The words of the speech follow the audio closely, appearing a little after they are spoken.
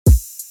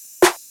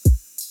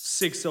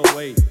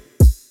608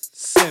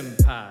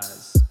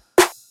 Senpais.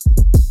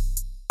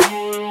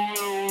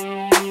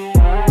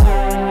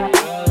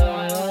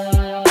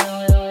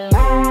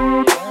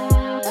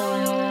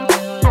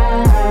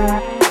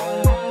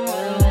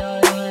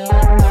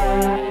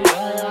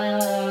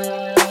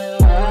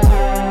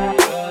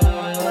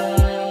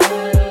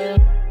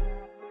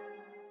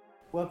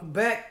 Welcome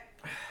back.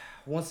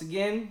 Once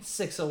again,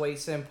 608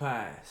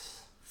 Senpais.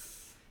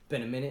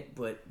 Been a minute,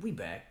 but we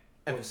back.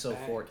 Episode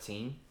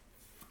 14.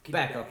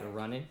 Back up and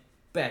running.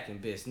 Back in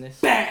business.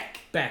 Back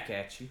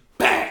at you.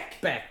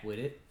 Back with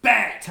it.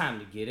 Back. Time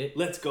to get it.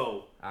 Let's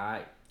go.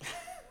 Alright.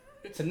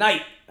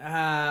 Tonight,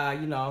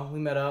 we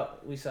met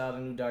up. We saw the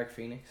new Dark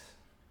Phoenix.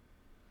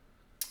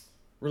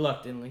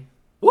 Reluctantly.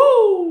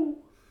 Woo!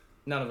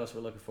 None of us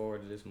were looking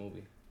forward to this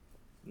movie.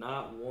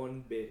 Not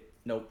one bit.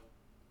 Nope.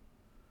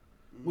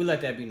 We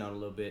let that be known a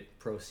little bit.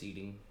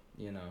 Proceeding,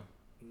 Yeah,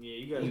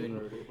 you guys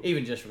heard it.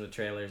 even just from the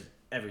trailers,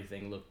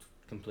 everything looked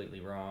completely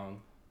wrong.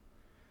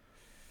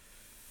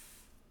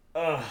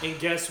 And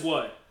guess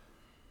what?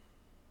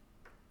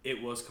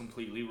 It was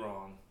completely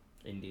wrong.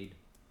 Indeed.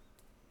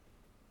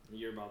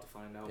 You're about to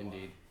find out.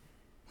 Indeed.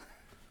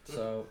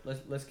 So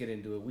let's get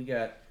into it. We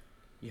got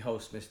your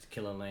host, Mr.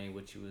 Killer Lane,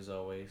 with you as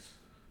always.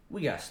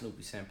 We got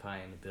Snoopy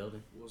Senpai in the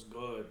building. What's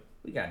good?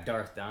 We got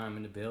Darth Dime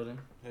in the building.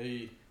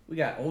 Hey. We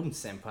got Odin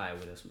Senpai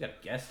with us. We got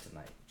a guest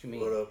tonight. What you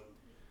mean? What up?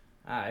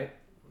 All right.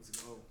 Let's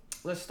go.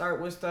 Let's start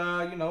with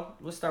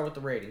let's start with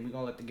the rating. We're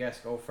gonna let the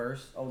guest go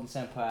first. Odin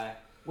Senpai,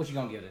 what you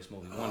gonna give this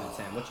movie? 1 to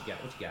 10. What you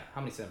got? How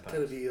many Tend to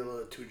senpais? be a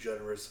little too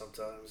generous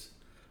sometimes.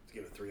 To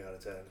give it 3 out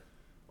of 10.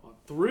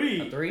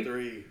 Three. A 3?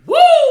 3. Woo!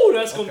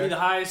 That's gonna Okay. be the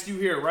highest you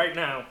hear right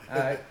now. All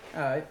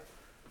right.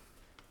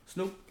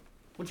 Snoop,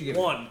 what you give it?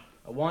 1.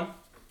 A 1?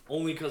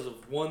 Only because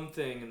of one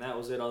thing, and that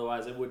was it.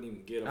 Otherwise, I wouldn't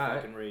even get a All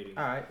fucking rating.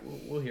 All right.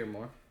 We'll hear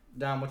more.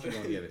 Dom, what you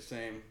gonna give it?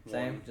 Same.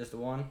 Same, just a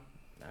 1.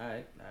 All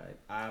right.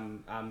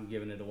 I'm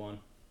giving it a 1.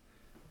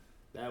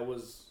 That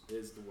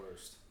is the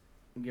worst.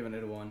 I'm giving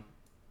it a 1.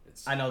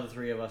 It's I know the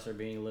three of us are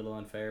being a little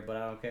unfair, but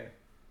I don't care.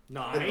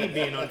 No, I ain't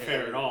being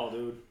unfair at all,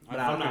 dude. But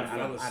I'm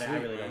I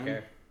really don't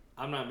care.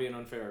 I'm not being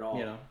unfair at all.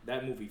 You know.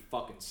 That movie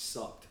fucking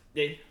sucked.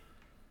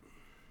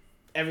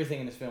 Everything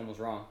in this film was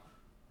wrong.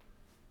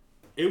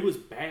 It was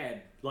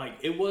bad. Like,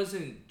 it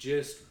wasn't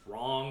just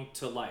wrong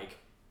to, like,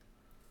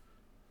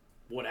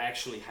 what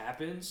actually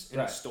happens in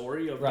Right. the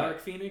story of Right. Dark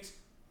Phoenix.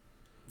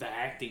 The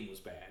acting was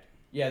bad.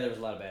 Yeah, there was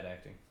a lot of bad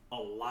acting. A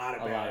lot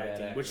of A bad lot of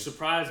bad acting, which acting.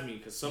 surprised me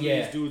because some of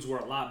Yeah. these dudes were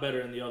a lot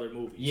better in the other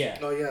movies. Yeah.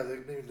 Oh, yeah,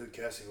 maybe the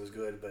casting was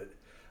good, but,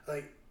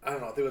 like, I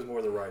don't know. I think it was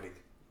more the writing.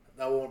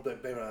 I won't blame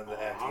it on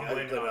the acting. I'm I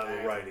blame blaming it on on the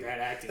acting. writing. That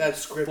acting That was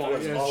script fucking-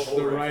 was Yes, all the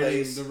over the writing-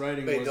 place. the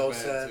writing made was no bad,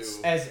 sense.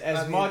 too.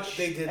 As mean, much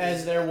they did as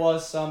this- there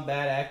was some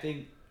bad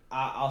acting,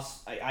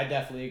 I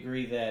definitely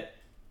agree that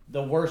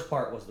the worst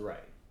part was the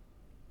writing,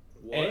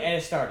 What? and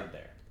it started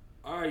there.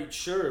 Alright,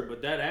 sure,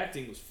 but that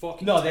acting was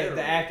fucking No, terrible.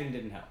 the acting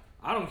didn't help.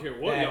 I don't care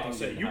what the y'all acting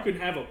say. didn't You help. can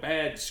have a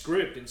bad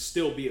script and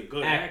still be a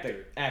good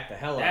actor. Act the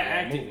hell out That of that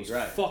acting movie, was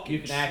right? fucking You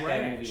can act that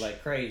trash. movie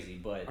like crazy,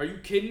 but Are you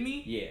kidding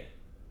me? yeah,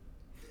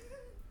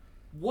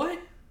 What?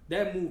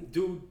 That move,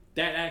 dude,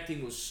 that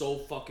acting was so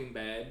fucking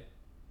bad.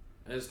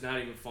 It's not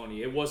even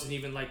funny. It wasn't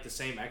even like the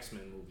same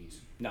X-Men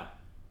movies. no.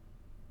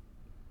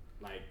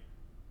 Like,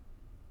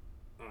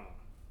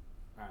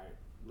 alright,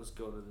 let's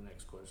go to the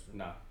next question.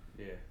 No,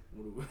 yeah.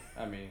 What do we,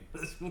 I mean,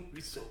 this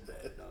movie's so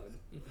bad,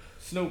 dog.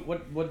 Snoop,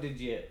 what did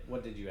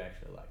you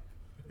actually like?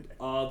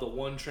 The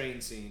one train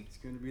scene. It's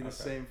going to be the Okay.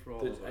 same for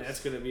all of us.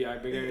 That's gonna be. I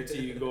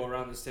guarantee you go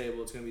around this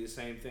table. It's gonna be the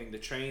same thing. The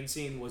train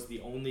scene was the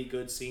only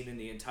good scene in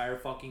the entire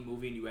fucking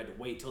movie, and you had to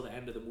wait till the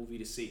end of the movie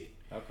to see it.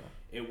 Okay.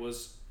 It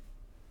was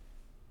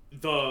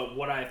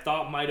what I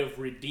thought might have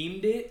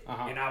redeemed it,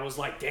 Uh-huh. and I was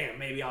like, damn,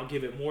 maybe I'll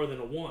give it more than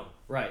a 1.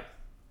 Right.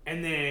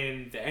 And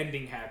then the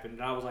ending happened,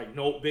 and I was like,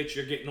 nope, bitch,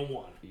 you're getting a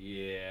 1.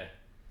 Yeah.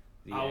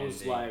 The I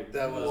was ending. like,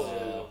 That was...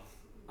 whoa.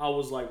 I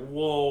was like,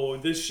 whoa,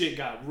 this shit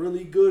got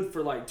really good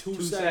for like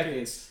 2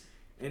 seconds.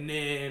 And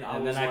then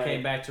I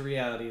came back to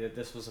reality that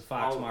this was a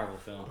Fox Marvel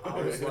film. I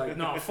was like,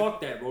 no,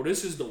 fuck that, bro.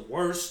 This is the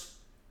worst.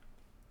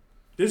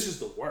 This is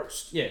the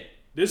worst. Yeah.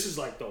 This is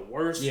like the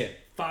worst Yeah.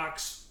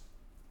 Fox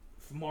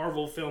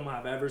Marvel film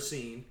I've ever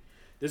seen.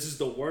 This is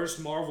the worst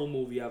Marvel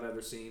movie I've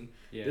ever seen.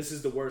 Yeah. This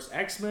is the worst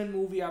X-Men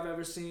movie I've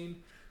ever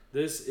seen.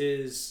 This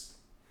is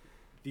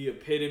the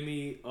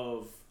epitome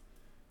of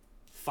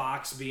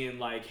Fox being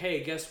like,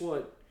 hey, guess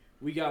what?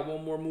 We got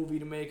one more movie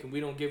to make and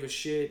we don't give a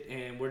shit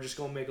and we're just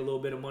going to make a little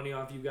bit of money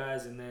off you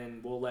guys and then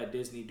we'll let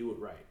Disney do it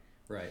right.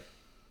 Right.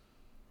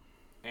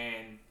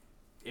 And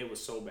it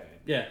was so bad.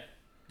 Yeah.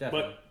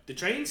 Definitely. But the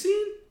train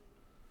scene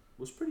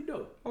was pretty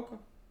dope. Okay.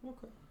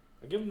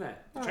 I give them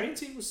that. The train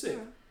scene was sick.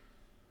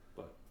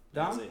 But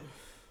that's Dom? it.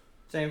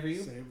 Same for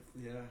you? Same,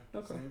 yeah.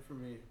 Okay. Same for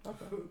me.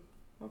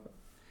 Okay.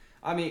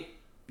 I mean,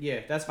 yeah,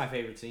 that's my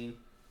favorite scene.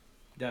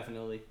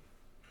 Definitely.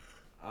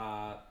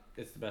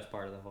 It's the best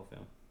part of the whole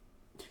film.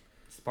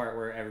 It's the part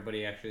where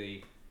everybody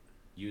actually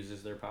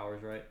uses their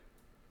powers right.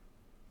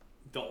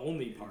 The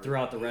only part.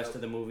 Throughout the rest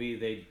of the movie,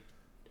 they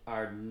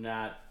are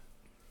not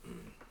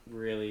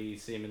really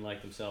seeming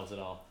like themselves at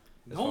all.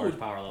 As No, far as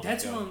power levels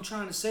that's go. what I'm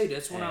trying to say.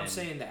 That's what I'm And-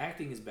 saying. The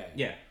acting is bad.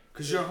 Yeah.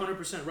 Because you're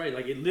 100% right.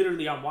 Like, it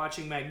literally, I'm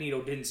watching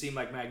Magneto, didn't seem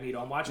like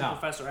Magneto. I'm watching No.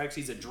 Professor X,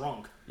 he's a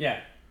drunk.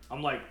 Yeah.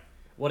 I'm like,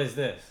 What is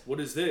this? what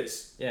is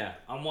this? Yeah.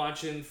 I'm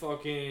watching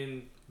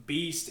fucking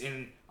Beast,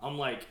 and I'm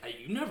like,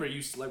 you never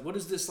used to, like, what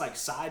is this, like,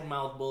 side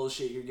mouth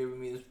bullshit you're giving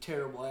me? This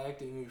terrible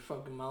acting, your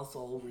fucking mouth's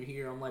all over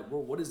here. I'm like, bro,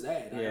 what is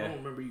that? I Yeah. don't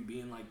remember you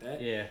being like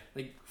that. Yeah.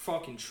 Like,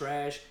 fucking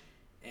trash.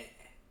 And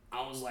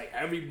I was like,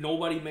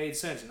 nobody made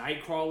sense.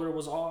 Nightcrawler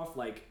was off.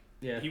 Like,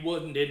 Yeah. he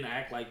didn't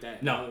act like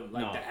that. No,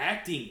 Like, no. the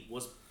acting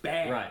was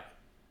bad. Right.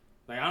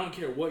 Like, I don't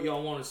care what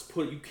y'all want to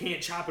put. You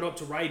can't chop it up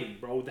to writing,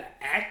 bro. The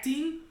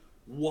acting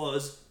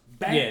was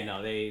bad. Yeah,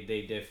 no, they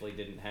definitely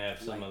didn't have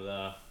some Like, of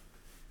the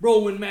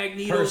Bro, when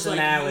Magneto's like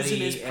personality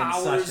using his and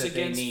powers such that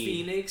they against need.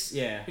 Phoenix,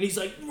 Yeah. and he's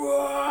like,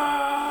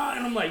 "Rah!"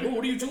 And I'm like, bro,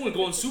 what are you doing?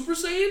 Going Super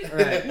Saiyan?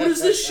 Right. What is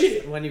this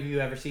shit? When have you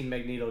ever seen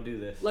Magneto do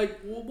this? Like,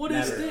 what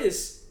is Never.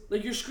 this?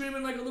 Like, you're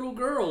screaming like a little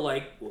girl.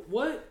 Like,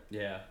 what?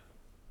 Yeah.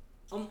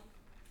 Um,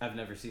 I've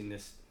never seen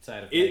this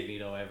side of It-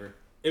 Magneto ever.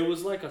 It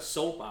was like a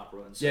soap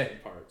opera in certain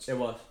parts. It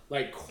was.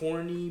 Like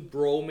corny,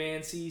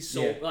 bromancy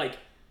soap. Yeah. Like,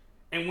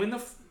 and when the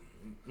It's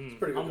a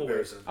pretty good I'm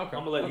comparison. I'm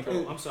gonna let you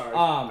go. I'm sorry.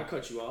 Um, I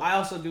cut you off. I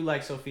also do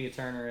like Sophia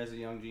Turner as a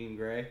young Jean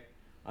Grey.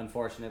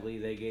 Unfortunately,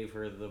 they gave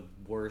her the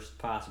worst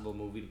possible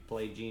movie to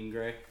play Jean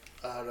Grey.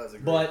 That's a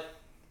great. But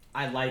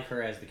I like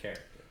her as the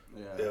character.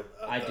 Yeah,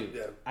 I do.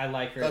 Yeah. I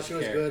like her Thought as she the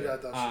was character. good. I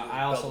thought she was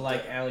I also double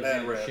like tap.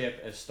 Alexandra Bad rap.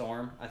 Shipp as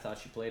Storm. I thought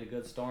she played a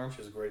good Storm. She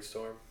was a great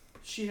Storm.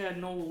 She had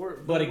no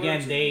word. But no again,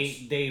 words in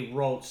this. they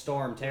wrote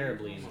Storm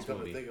terribly in this Something to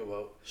movie. think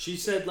about. She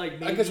said like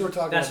maybe I guess we're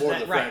talking That's about more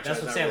that, of the right. franchise. That's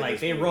what I'm not saying. really Like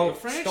this they movie. wrote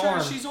franchise.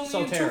 Storm She's only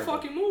so in terrible. 2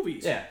 fucking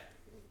movies. Yeah.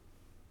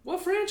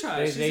 What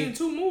franchise? They- She's in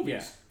 2 movies,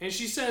 yeah. and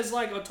she says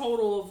like a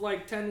total of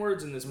like 10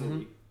 words in this Mm-hmm.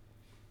 movie.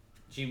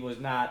 She was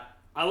not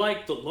I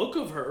like the look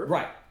of her,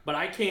 right. but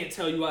I can't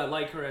tell you I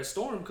like her as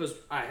Storm because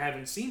I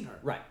haven't seen her.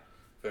 Right.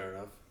 Fair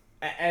enough.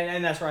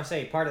 And that's where I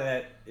say part of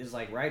that is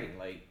like writing.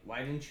 Like, why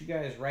didn't you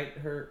guys write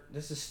her?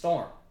 This is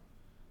Storm.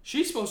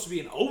 She's supposed to be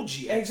an OG.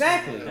 X-Men.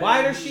 Exactly. Yeah.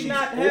 Why does she She's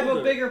not have a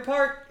older. bigger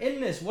part in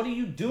this? What are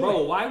you doing?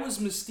 Bro, why was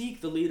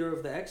Mystique the leader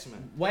of the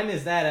X-Men? When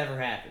has that ever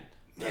happened?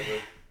 Never.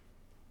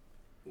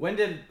 When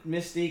did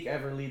Mystique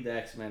ever lead the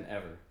X-Men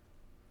ever?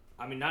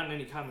 I mean, not in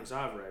any comics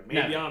I've read.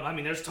 Maybe Never. I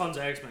mean, there's tons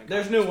of X-Men.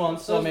 There's comics. new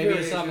ones, so Those maybe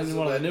it's something variations in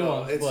one of the new no,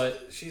 ones. it's-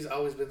 But she's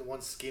always been the one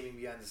scheming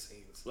behind the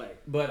scenes.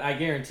 but I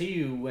guarantee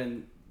you,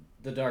 when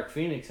the Dark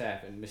Phoenix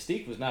happened,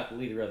 Mystique was not the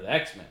leader of the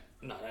X-Men.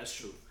 No, that's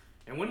true.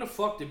 And when the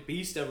fuck did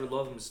Beast ever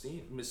love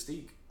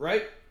Mystique?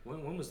 Right?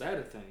 When was that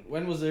a thing?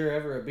 When was there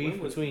ever a beef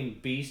When was- between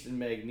Beast and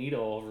Magneto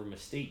over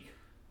Mystique?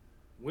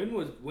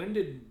 When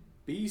did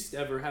Beast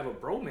ever have a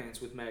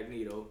bromance with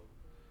Magneto?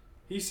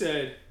 He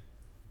said,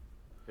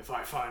 "If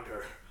I find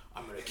her,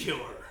 I'm gonna kill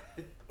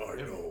her." I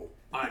know.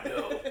 I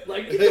know.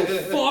 Like, get the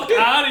fuck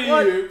out of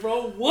What? here,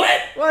 bro.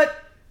 What? What?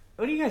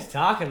 What are you guys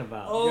talking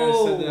about? Oh, You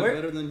guys said that where-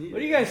 better than he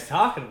What are you guys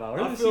talking about?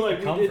 Where I did this feel even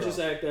like come we did from? just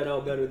act that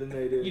out better than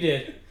they did. You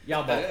did.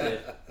 Y'all both did.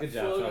 Good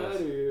job, Fuck out fellas.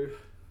 of here.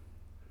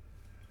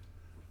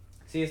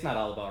 See, it's not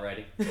all about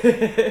writing.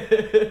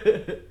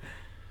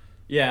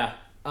 Yeah.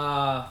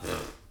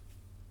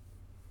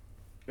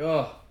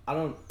 Oh, I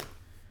don't.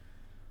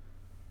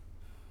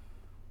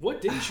 What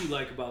didn't you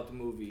like about the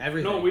movie?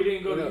 Everything. No, we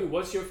didn't go to No. you.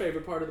 What's your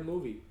favorite part of the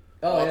movie?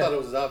 Oh, I yeah. thought it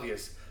was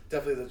obvious.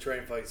 Definitely the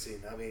train fight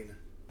scene. I mean,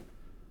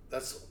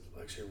 that's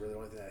actually really the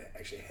only thing that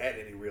actually had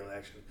any real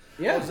action.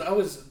 Yeah. I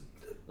was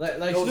Like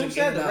Goes Snoop in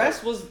said, and the out.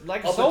 rest was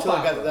like a up soap until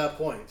I got to opera. that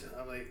point.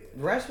 I'm like,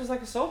 The rest was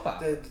like a soap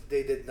opera.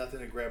 they did nothing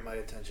to grab my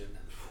attention.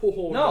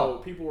 Oh,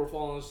 No. people were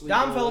falling asleep.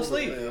 Dom all fell over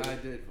asleep. the place. I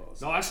did fall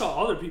asleep. No, I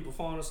saw other people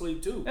falling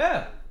asleep too.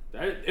 Yeah.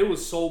 It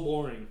was so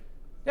boring.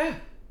 Yeah.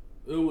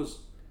 It was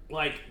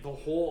like the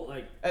whole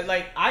And,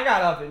 like, I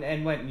got up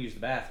and went and used the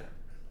bathroom.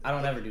 I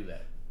don't ever do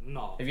that.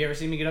 no. Have you ever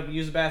seen me get up and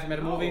use the bathroom at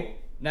a No. movie?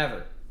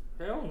 Never.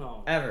 Hell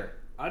no. Ever.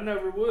 I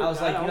never would. I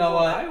was like, you know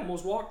what? I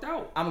almost walked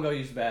out. I'm gonna go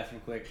use the bathroom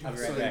quick. I'll be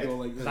So right you back. go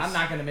like Because this. I'm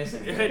not gonna miss Yeah,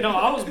 anything. no,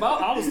 I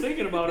was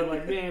thinking about it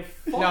like, man,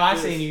 fuck No, I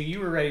this. seen you. You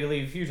were ready to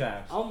leave a few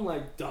times. I'm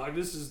like, dog,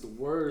 this is the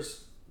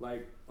worst.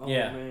 Like, oh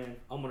Yeah. man,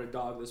 I'm gonna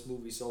dog this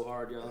movie so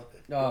hard, y'all. Oh.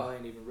 Y'all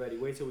ain't even ready.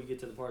 Wait till we get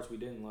to the parts we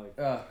didn't like.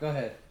 Go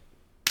ahead.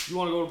 You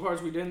want to go to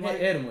parts we didn't like?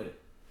 Hit him with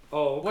it.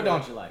 Oh, okay. What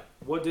don't you like?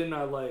 What didn't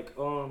I like?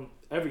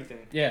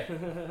 Everything. Yeah.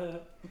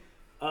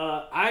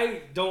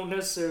 I don't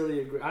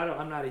necessarily agree.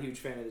 I'm not a huge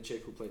fan of the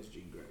chick who plays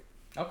Jean Grey.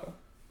 Okay.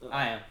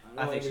 I am.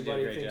 I know think she did a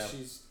everybody great thinks job.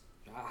 she's.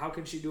 How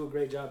can she do a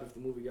great job if the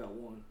movie got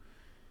 1?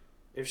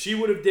 If she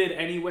would have did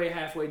any way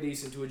halfway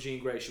decent to a Jean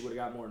Grey, she would have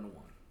got more than 1.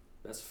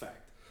 That's a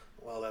fact.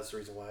 Well, that's the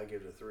reason why I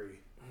give it a 3.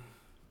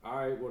 All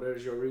right. Well,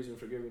 there's your reason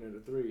for giving it a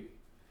 3.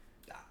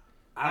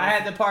 I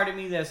had the part of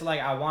me that's like,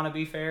 I want to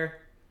be fair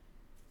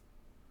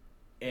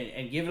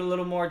and give it a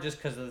little more just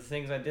because of the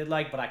things I did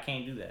like, but I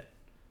can't do that.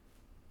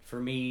 For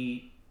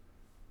me,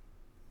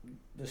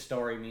 the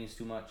story means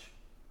too much.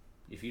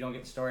 If you don't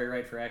get the story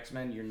right for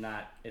X-Men,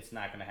 it's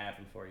not going to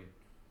happen for you.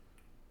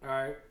 All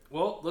right.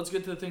 Well, let's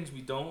get to the things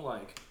we don't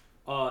like.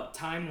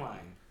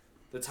 Timeline.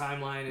 The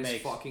timeline is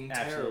Makes fucking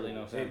absolutely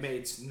terrible. no sense. It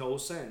makes no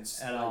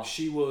sense. At like all.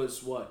 she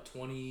was what,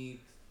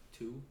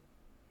 22?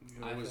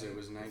 What was it? It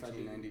was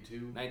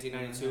 1992.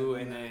 1992,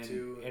 and then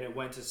 1992. and it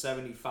went to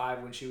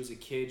 75 when she was a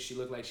kid. She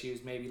looked like she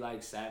was maybe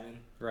like 7.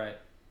 Right.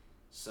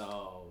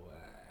 So,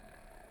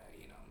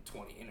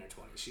 20 in her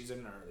 20s. She's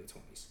in her early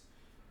 20s.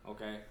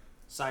 Okay.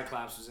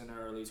 Cyclops was in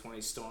her early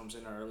 20s. Storm's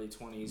in her early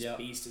 20s. Yep.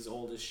 Beast is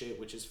old as shit,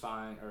 which is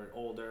fine, or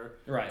older,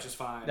 Right. which is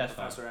fine. That's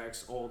Professor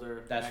X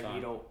older. That's fine.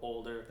 Magneto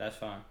older. That's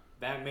fine.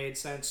 That made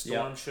sense. Yep.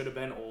 Storm should have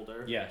been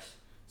older. Yes.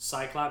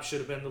 Cyclops should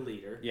have been the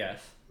leader.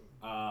 Yes.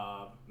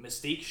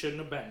 Mystique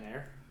shouldn't have been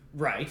there.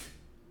 Right.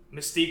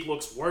 Mystique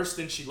looks worse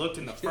than she looked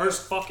in the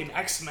first fucking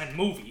X-Men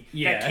movie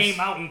Yes. that came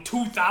out in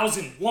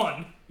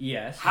 2001.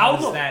 Yes. How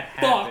does the that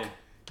fuck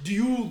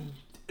happen?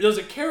 does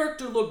a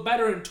character look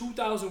better in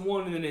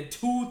 2001 than in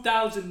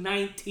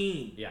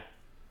 2019? Yeah.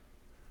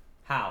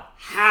 How?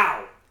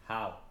 How?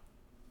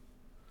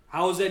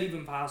 How? Is that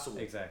even possible?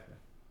 Exactly.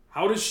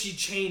 How does she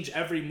change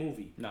every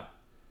movie No.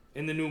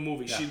 in the new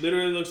movie? Yeah. She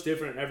literally looks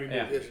different in every movie.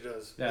 Yeah. Yeah, she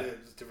does. Yeah.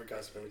 It's a different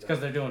costume every time. Because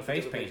they're doing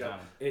face Different paint makeup. on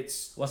them.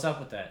 It's What's up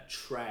with that?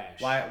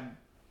 trash.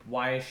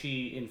 Why is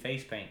she in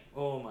face paint?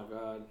 Oh my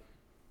god.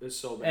 It's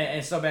so bad. And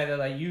it's so bad that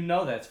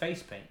that's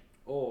face paint.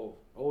 Oh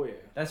yeah.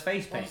 That's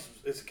face Well, paint.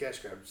 it's a cash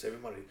grab,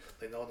 saving money.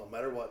 They know no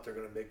matter what, they're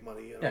going to make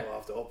money Yeah.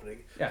 off the opening.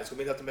 Yeah. It's going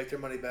to be enough to make their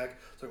money back,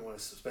 so they're going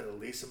to spend the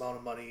least amount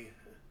of money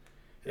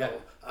Yeah.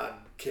 on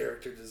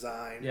character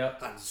design,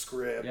 Yep. on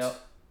script. Yep.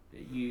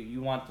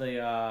 You want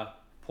the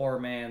poor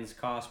man's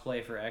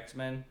cosplay for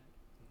X-Men?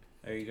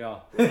 There you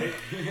go.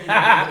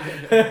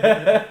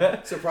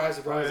 Surprise,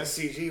 surprise,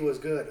 the CG was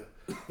good,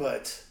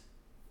 but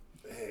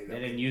hey, They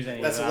didn't use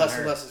any that's of it on less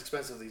her. and less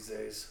expensive these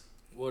days.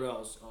 What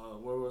else?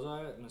 Where was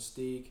I at?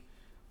 Mystique.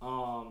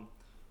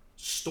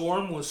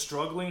 Storm was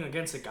struggling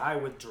against a guy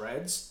with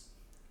dreads.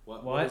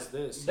 What is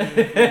this?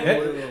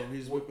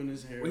 He's whipping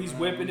his hair. He's around.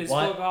 whipping his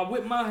What? fuck. I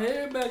whip my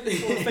hair back and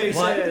forth. Face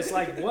What? ass.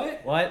 Like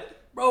what? What?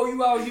 Bro,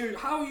 you out here?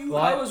 How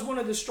What? is one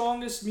of the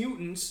strongest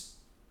mutants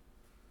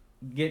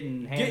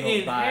Getting handled,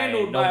 getting by,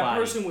 handled nobody. by a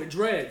person with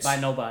dreads? By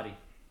nobody.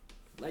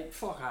 Like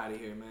fuck out of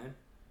here, man.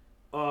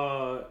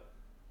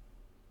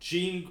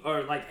 Jean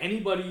or like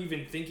anybody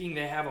even thinking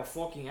they have a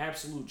fucking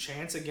absolute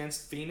chance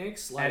against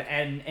Phoenix? Like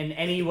And in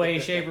any way,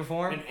 shape, or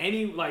form? in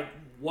any like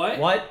what?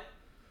 What?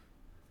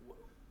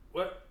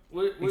 What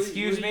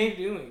Excuse what are me? you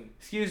doing?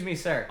 Excuse me,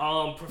 sir.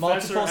 Professor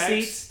Multiple X,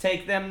 seats,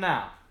 take them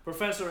now.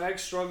 Professor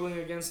X struggling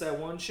against that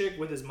one chick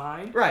with his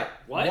mind. Right.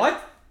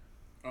 What?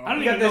 Oh, I don't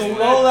You got even this know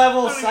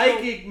low-level I don't even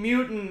psychic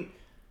mutant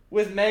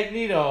with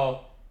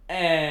Magneto,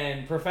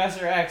 and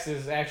Professor X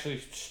is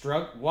actually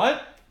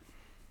What?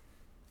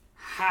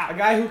 How? A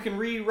guy who can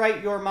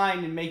rewrite your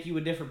mind and make you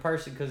a different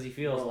person because he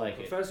feels Bro, like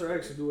it. Professor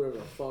X can do whatever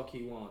the fuck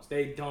he wants.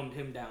 They dumbed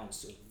him down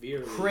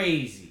severely.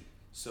 Crazy.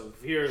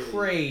 Severely.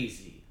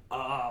 Crazy.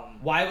 Um.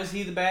 Why was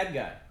he the bad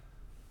guy?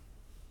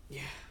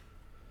 Yeah.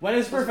 When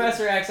has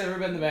Professor X ever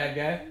been the bad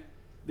guy?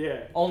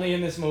 Yeah. Only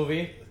in this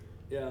movie.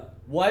 Yeah.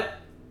 What?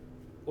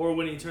 Or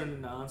when he turned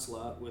into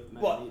Onslaught with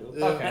What?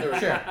 Magneto. Okay,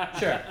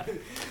 sure.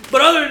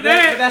 But other than But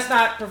that, that's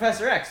not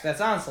Professor X. That's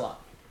Onslaught.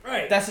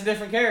 right? That's a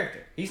different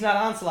character. He's not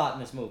Onslaught in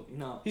this movie.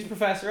 No. He's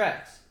Professor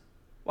X.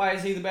 Why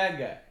is he the bad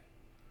guy?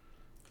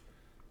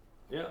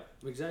 Yeah.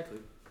 Exactly.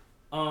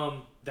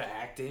 The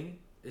acting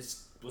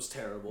was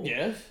terrible.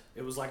 Yes.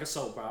 It was like a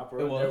soap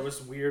opera. It was. There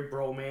was weird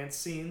bromance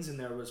scenes, and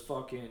there was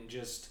fucking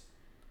just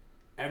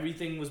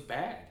everything was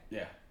bad.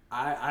 Yeah.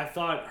 I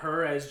thought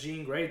her as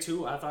Jean Grey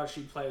too. I thought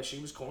she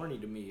was corny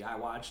to me. I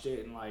watched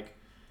it and I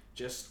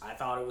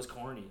thought it was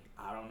corny.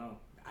 I don't know.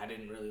 I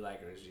didn't really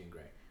like her as Jean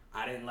Grey.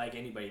 I didn't like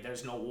anybody.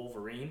 There's no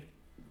Wolverine.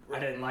 I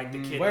didn't like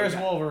the kid. Where's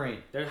Wolverine?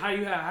 How do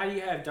you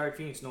have Dark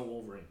Phoenix no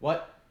Wolverine?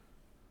 What?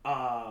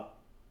 I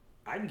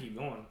can keep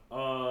going.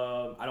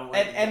 I don't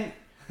like. And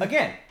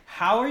again,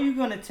 how are you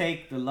gonna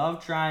take the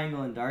love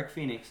triangle in Dark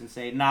Phoenix and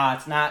say, nah,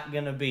 it's not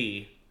gonna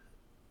be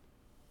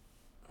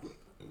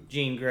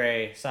Jean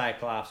Grey,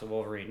 Cyclops, and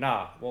Wolverine?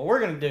 Nah. What we're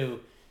gonna do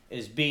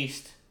is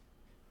Beast,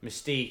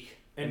 Mystique,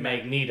 and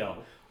Magneto.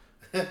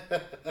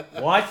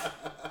 What?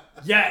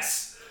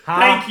 Yes. Huh?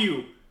 Thank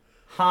you.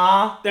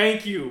 Huh?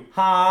 Thank you.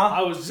 Huh?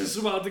 I was just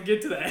about to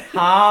get to that.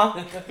 Huh?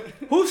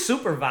 Who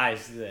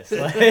supervised this?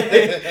 Like,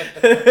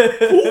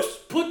 Who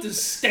put the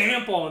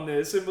stamp on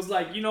this and was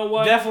like, you know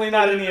what? definitely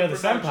not Put it any in of the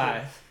production.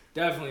 senpais.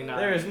 Definitely not.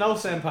 There is no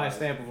senpai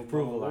stamp of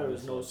approval on There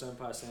this is no one.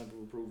 senpai stamp of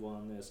approval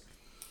on this.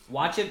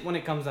 Watch it when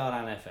it comes out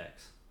on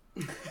FX.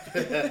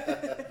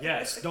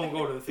 Yes, don't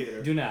go to the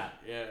theater. Do not.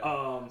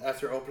 Yeah.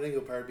 After opening,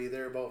 you'll probably be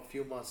there about a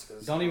few months.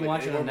 Cause Don't even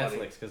watch it on Netflix.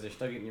 Netflix because they're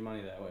still getting your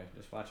money that way.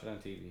 Just watch it on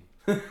TV.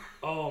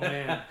 Oh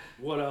man,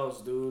 what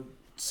else, dude?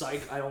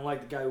 I don't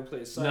like the guy who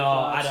plays Cyclops. No,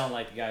 I don't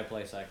like the guy who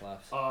plays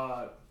Cyclops.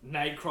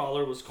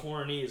 Nightcrawler was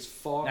corny as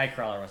fuck.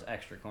 Nightcrawler was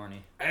extra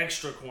corny.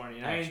 Extra corny.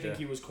 And I didn't Extra. think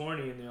he was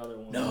corny in the other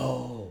one.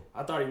 No.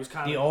 I thought he was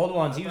kind of The old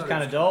ones, he was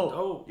kind of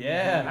dope.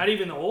 Yeah. Not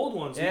even the old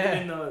ones. Yeah.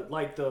 Even in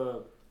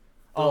the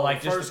Oh,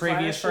 like just the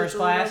previous shits first or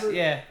class? whatever?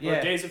 Yeah, Or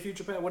yeah. Days of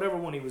Future Past, whatever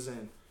one he was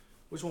in.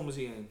 Which one was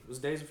he in? Was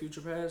Days of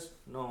Future Past?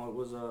 No, it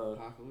was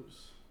Apocalypse.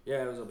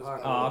 Yeah, it was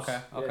Apocalypse.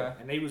 Oh, okay. Yeah,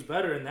 and he was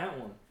better in that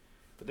one.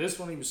 But this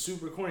one, he was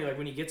super corny. Like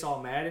when he gets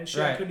all mad and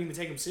shit, I Right. couldn't even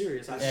take him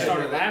serious. I Yeah.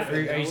 started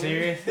laughing. Are you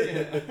serious?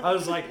 I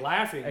was like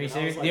laughing. Are you and I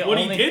serious? was like, what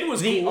he did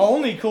was the cool.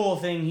 only cool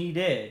thing he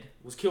did.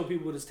 Was kill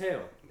people with his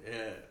tail.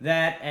 Yeah.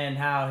 That and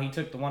how he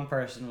took the one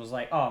person and was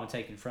like, "Oh, I'm gonna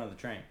take you in front of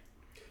the train."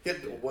 Yeah,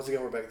 once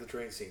again, we're back at the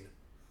train scene.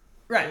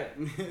 Right.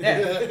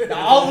 Yeah.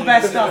 All the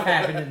best stuff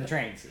happened in the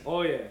train scene.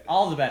 Oh yeah.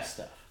 All the best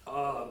stuff.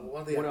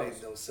 One thing what that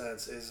else? made no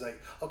sense is like,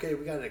 okay,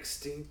 we got an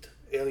extinct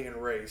alien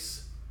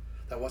race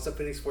that wants the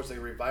Phoenix Force to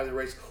revive the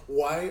race.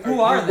 Why?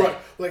 Who are they?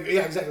 Like,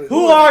 yeah, exactly.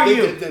 Who are they?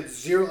 you? Did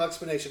zero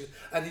explanation,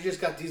 and you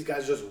just got these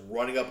guys just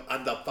running up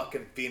on the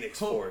fucking Phoenix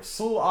Force.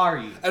 Who are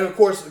you? And of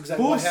course,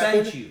 exactly Who what sent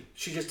happened? you?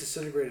 She just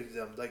disintegrated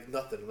them like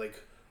nothing. Like,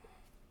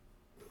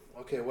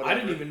 okay, whatever. I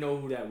didn't even know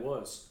who that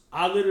was.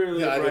 I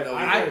literally Yeah, I didn't know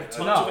I either. read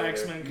tons No. of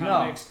X-Men No.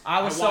 comics.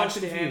 I was so watched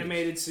the confused.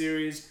 animated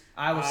series.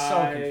 I was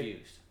so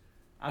confused.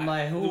 I'm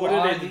like, who What are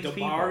are they, these Dabari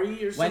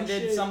people? or some When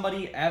did shit?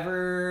 somebody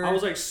ever I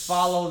was like,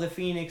 follow the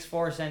Phoenix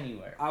Force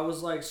anywhere? I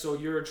was like, so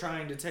you're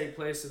trying to take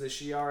place of the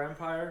Shi'ar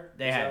Empire?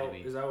 They Is had that, to be.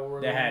 Is that what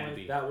we're They going had to with?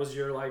 be. That was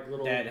your like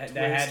little That twist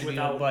had to be,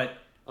 without but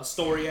a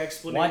story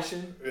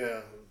explanation. Yeah.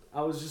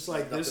 I was just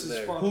like, There's this is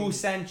nothing there. fucking who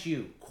sent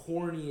you?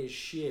 corny as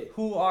shit.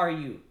 Who are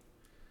you?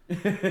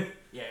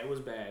 Yeah, it was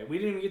bad. We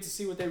didn't even get to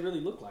see what they really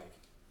look like.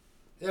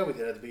 Yeah, we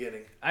did at the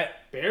beginning.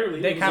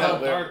 Barely. They It was kinda- all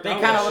dark they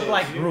out kinda and look shit.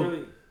 like You didn't Groot.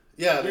 really-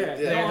 Yeah, Yeah, yeah.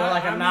 They're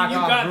like a I mean, knockoff you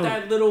got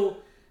Groot.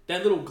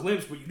 that little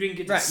glimpse, but you didn't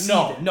get to see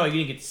No, them. no, you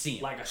didn't get to see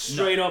him. Like a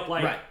straight up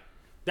like. Right.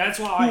 That's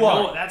how Who I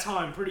know. are? That's how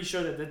I'm pretty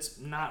sure that that's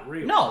not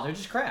real. No, they're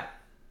just crap.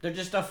 They're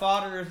just a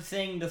fodder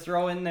thing to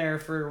throw in there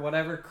for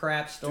whatever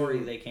crap story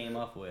Dude. they came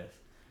up with.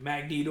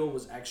 Magneto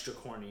was extra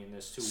corny in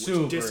this too, which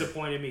Super.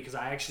 disappointed me because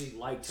I actually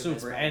liked him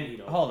as Super. And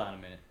Magneto. hold on a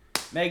minute,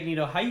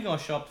 Magneto, how you gonna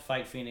show up to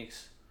fight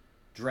Phoenix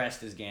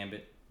dressed as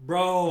Gambit?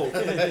 Bro,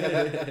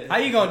 How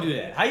you gonna do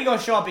that? How you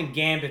gonna show up in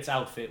Gambit's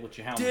outfit with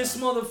your helmet? this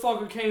on?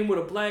 motherfucker came with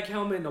a black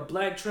helmet and a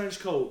black trench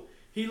coat.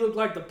 He looked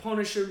like the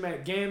Punisher,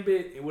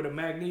 Gambit, with a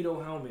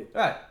Magneto helmet.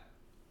 Right.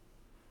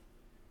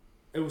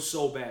 It was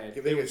so bad.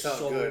 You make it was sound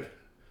so good.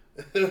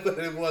 But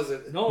it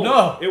wasn't.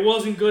 No, it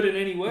wasn't good in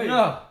any way.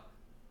 No.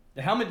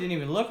 The helmet didn't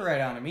even look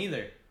right on him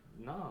either.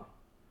 No.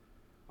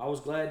 I was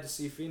glad to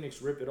see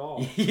Phoenix rip it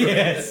off.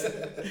 Yes.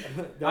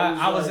 That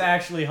I was like-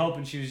 actually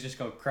hoping she was just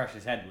gonna crush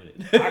his head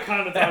with it. I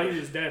kind of thought he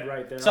was dead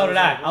right there. So did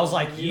I. I was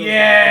like,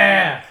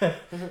 yeah.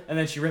 And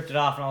then she ripped it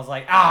off, and I was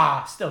like,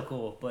 still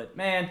cool. But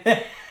man,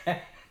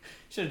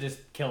 should have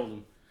just killed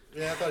him.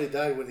 Yeah, I thought he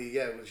died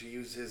when she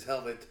used his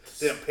helmet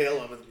to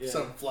impale him and Yeah.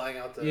 sent him flying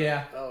out the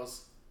Yeah.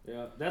 house.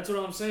 Yeah, that's what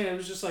I'm saying. It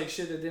was just like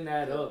shit that didn't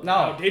add up. No.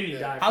 How didn't he Yeah.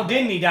 die? How from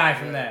didn't that? he die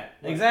from Yeah. that?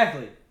 Right.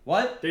 Exactly.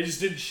 What? They just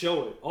didn't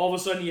show it. All of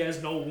a sudden, he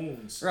has no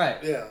wounds.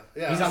 Right. Yeah,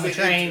 yeah. He's on the it-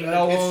 train, it,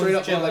 no it straight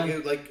wounds, up looked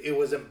chilling. like it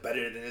was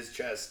embedded in his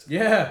chest.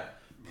 Yeah.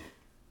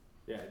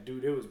 Yeah,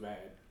 dude, it was bad.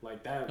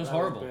 Like that. It was that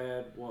horrible.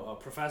 bad. Well,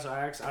 Professor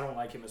X, I don't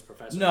like him as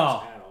Professor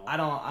No, X at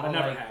all. I don't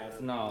never like.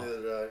 have. No,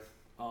 Neither did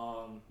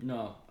I.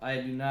 no, I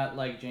do not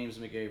like James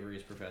McAvoy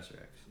as Professor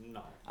X.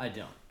 No. I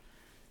don't.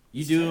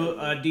 You do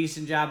a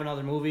decent job in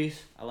other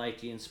movies. I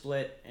liked you in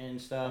Split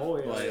and stuff. Oh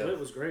yeah, but Split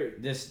was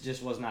great. this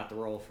just was not the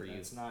role for you.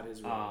 It's not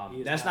his role. He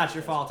is That's not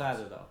your Professor fault X.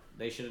 either, though.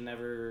 They should have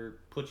never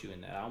put you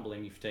in that. I don't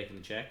blame you for taking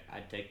the check.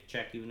 I'd take the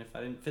check even if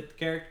I didn't fit the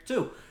character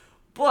too.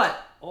 But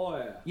Oh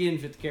yeah. you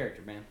didn't fit the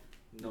character, man.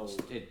 No.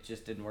 It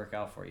just didn't work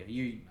out for you.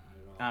 You Not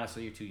at all.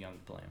 honestly, you're too young to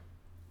play him.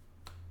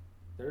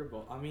 They're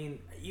both. I mean,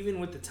 even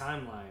with the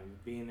timeline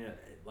being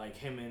like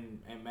him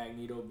and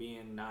Magneto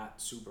being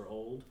not super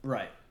old,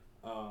 Right.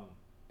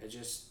 it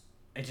just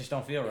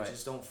don't feel it right.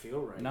 just don't feel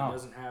right. No. It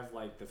doesn't have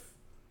like the.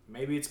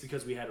 Maybe it's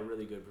because we had a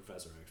really good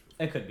Professor X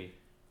before. It could be.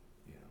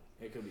 You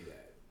know, it could be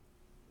that.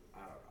 I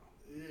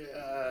don't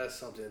know. Yeah,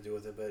 something to do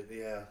with it, but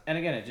yeah. And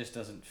again, it just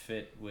doesn't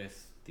fit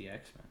with the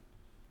X-Men.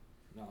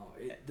 No,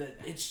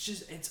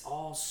 it's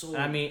all so.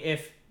 I mean,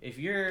 if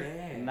you're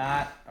Bad.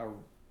 not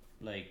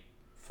a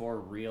for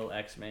real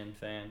X-Men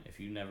fan, if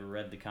you never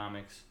read the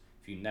comics,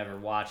 if you never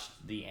watched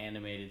the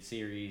animated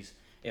series,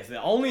 if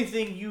the only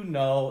thing you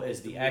know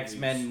is the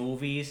X-Men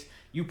movies,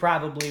 you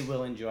probably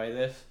will enjoy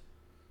this.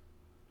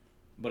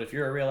 But if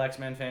you're a real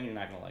X-Men fan, you're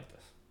not gonna like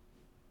this.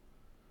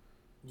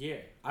 Yeah,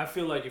 I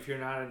feel like if you're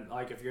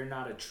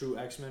not a true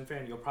X-Men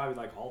fan, you'll probably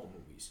like all the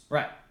movies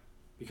Right.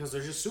 because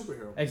they're just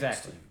superhero movies.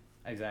 Exactly. to you.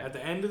 Exactly. At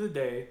the end of the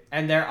day,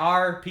 And there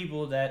are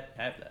people that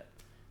have that.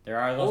 There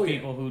are those Oh, yeah.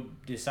 people who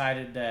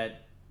decided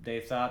that they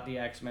thought the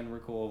X-Men were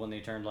cool when they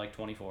turned like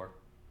 24.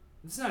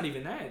 it's not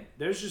even that.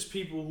 There's just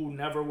people who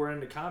never were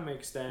into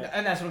comics that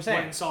And that's what I'm went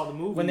saying. and saw the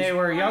movies When they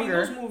were I mean,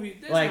 younger, those movies,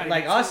 that's like not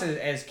even us so-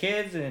 as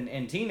kids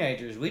and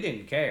teenagers, we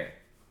didn't care.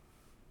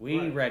 We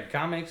Right. read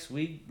comics,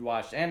 we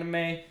watched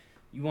anime.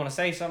 You want to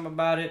say something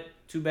about it?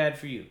 Too bad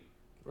for you.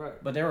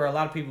 right. But there were a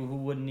lot of people who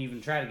wouldn't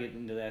even try to get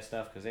into that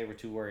stuff because they were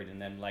too worried.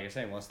 And then, like I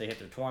said, once they hit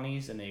their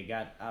 20s and they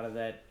got out of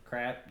that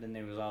crap, then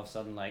they was all of a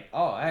sudden like,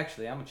 oh,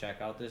 actually, I'm gonna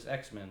check out this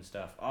X-Men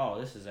stuff. Oh,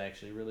 this is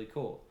actually really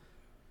cool.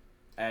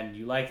 and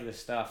you like this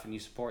stuff and you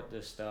support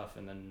this stuff,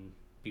 and then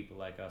people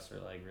like us are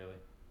like, really?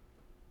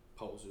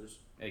 Posers.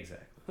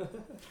 Exactly.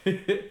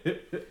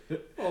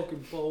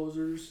 Fucking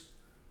posers.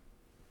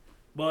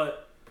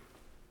 But,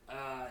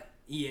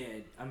 yeah,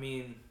 I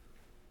mean,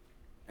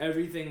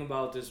 everything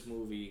about this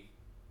movie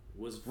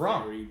was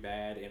Wrong. very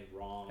bad and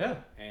wrong. Yeah.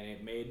 And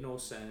it made no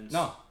sense.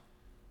 No.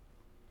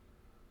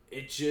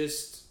 It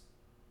just,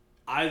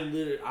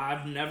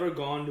 I've never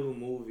gone to a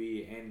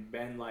movie and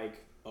been like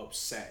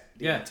upset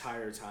the Yeah.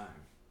 entire time.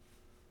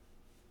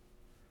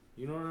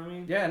 You know what I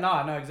mean? Yeah, no,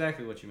 I know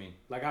exactly what you mean.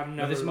 Like I've But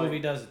never. this movie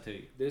like, does it to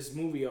you. This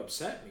movie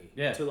upset me.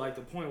 Yeah. To like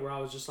the point where I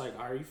was just like,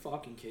 "Are you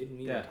fucking kidding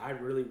me? Yeah. Like I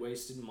really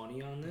wasted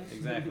money on this.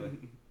 Exactly.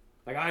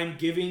 Like I'm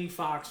giving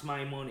Fox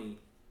my money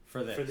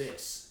For this. for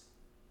this.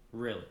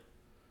 Really.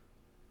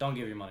 Don't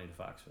give your money to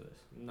Fox for this.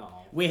 No.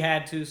 We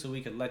had to so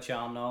we could let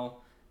y'all know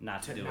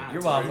not to do Not it.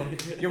 You're to. welcome.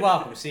 You're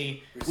welcome.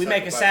 See, we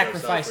make a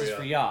sacrifice sacrifices ourselves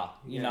for for y'all.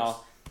 You Yes. know,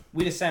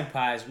 we the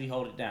senpais, we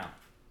hold it down.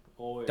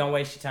 Oh yeah. Don't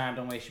waste your time,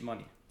 don't waste your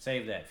money.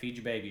 Save that. Feed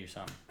your baby or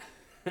something.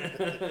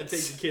 Take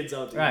the kids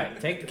out to Right. eat.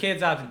 Take the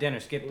kids out to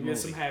dinner, skip We'll the get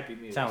movie. some Happy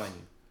Meals. Telling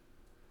you.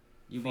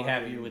 You'll be Fucking-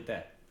 happier with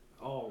that.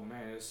 Oh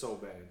man, it's so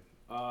bad.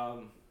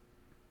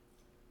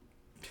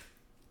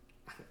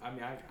 I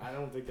mean, I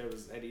don't think there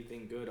was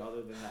anything good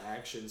other than the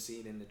action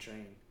scene in the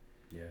train.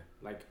 Yeah.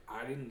 Like,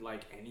 I didn't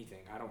like anything.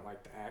 I don't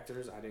like the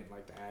actors. I didn't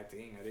like the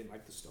acting. I didn't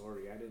like the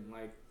story. I didn't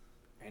like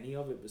any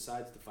of it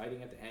besides the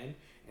fighting at the end.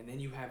 And then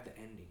you have the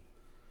ending.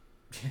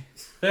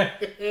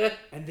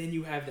 And then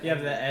you have the You have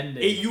ending.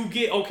 the ending. You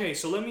get okay.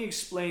 So let me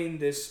explain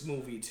this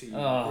movie to you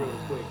Oh. real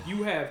quick.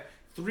 You have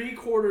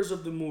 3/4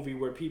 of the movie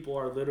where people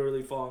are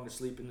literally falling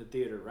asleep in the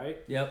theater, right?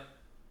 Yep.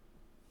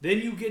 Then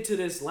you get to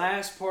this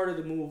last part of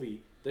the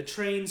movie, the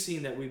train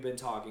scene that we've been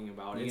talking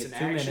about. You It's an get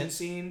 2 action minutes.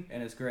 scene,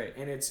 And it's great.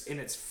 and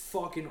it's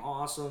fucking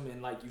awesome,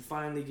 and like you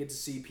finally get to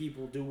see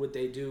people do what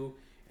they do,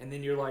 and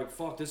then you're like,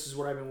 fuck, this is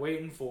what I've been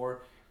waiting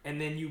for. And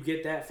then you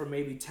get that for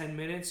maybe 10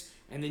 minutes,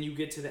 and then you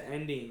get to the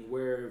ending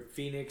where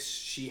Phoenix,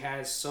 she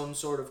has some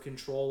sort of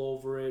control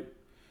over it,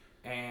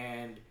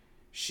 and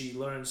she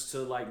learns to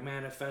like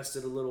manifest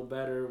it a little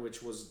better,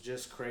 which was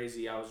just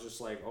crazy. I was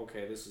just like,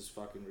 okay, this is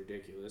fucking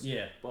ridiculous.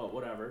 Yeah. But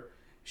whatever.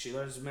 She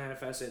learns to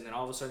manifest it, and then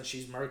all of a sudden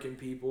she's murking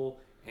people,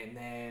 and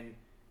then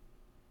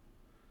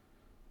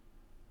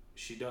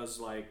she does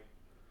like,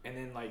 and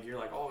then like you're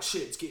like, oh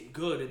shit, it's getting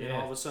good, and then Yeah.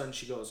 all of a sudden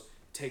she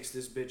takes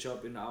this bitch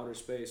up into outer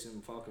space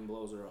and fucking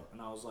blows her up,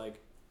 and I was like,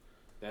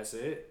 that's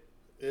it?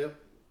 Yep.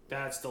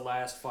 That's the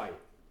last fight.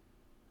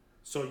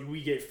 So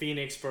we get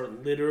Phoenix for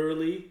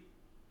literally,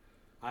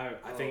 I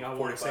think I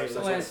want to say it was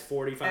 45 like seconds.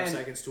 45 And-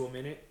 seconds to a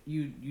minute.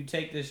 You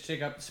take this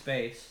chick up to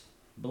space,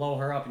 blow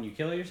her up, and you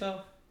kill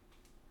yourself?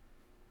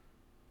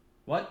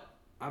 What?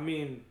 I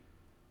mean,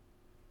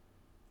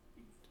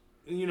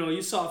 you know,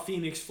 you saw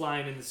Phoenix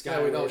flying in the sky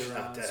Yeah, we know later she's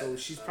not on, dead. so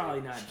she's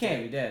probably not She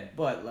can't dead. be dead,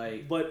 but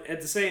like But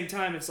at the same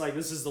time, it's like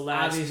this is the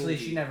last. obviously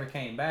movie. she never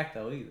came back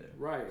though either.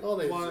 Right. Oh,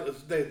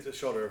 But they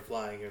showed her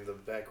flying in the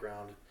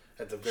background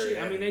at the very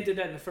end. I mean, they did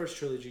that in the first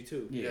trilogy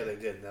too. Yeah, they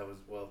did. And that was,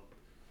 well,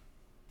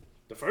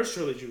 The first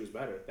trilogy was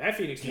better. That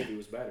Phoenix movie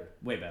was better.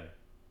 Way better.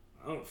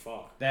 Oh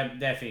fuck.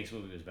 That Phoenix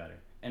movie was better,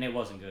 and it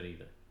wasn't good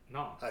either, No,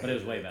 I but it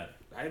was hated way better.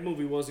 that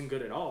movie wasn't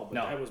good at all. But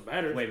No, that was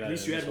better. way better At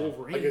least you than had this one.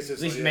 Wolverine. I guess At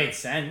it's least it made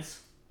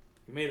sense.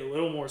 It made a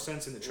little more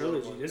sense in the trilogy.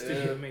 Little more, This didn't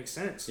yeah. even make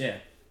sense. Yeah,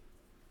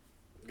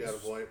 got a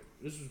point.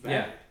 This was bad.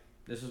 yeah.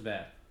 This was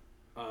bad.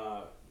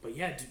 But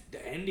yeah, dude,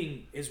 the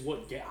ending is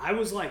what. I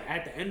was like,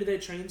 at the end of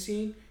that train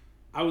scene,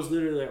 I was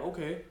literally like,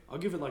 okay, I'll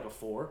give it like a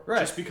 4, Right.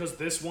 just because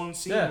this one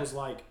scene Yeah. was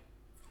like,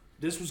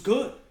 this was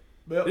good.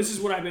 This is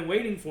what I've been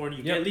waiting for, and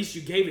Yep. at least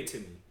you gave it to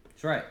me.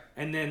 That's right.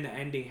 And then the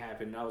ending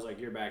happened, and I was like,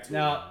 you're back to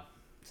No.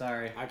 it.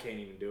 Sorry. I can't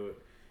even do it.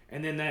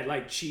 And then that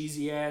like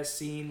cheesy ass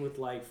scene with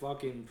like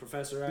fucking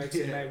Professor X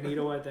and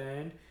Magneto at the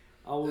end,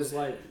 I was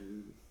like,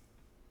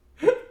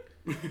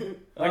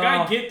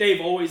 I get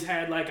they've always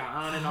had like an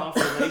on and off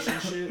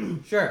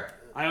relationship. Sure,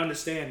 I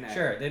understand that.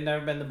 sure. They've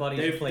never been the buddies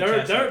who play They're,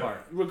 chess in the they're,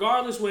 park.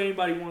 regardless what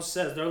anybody wants to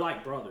say, they're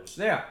like brothers.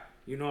 They are.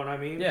 You know what I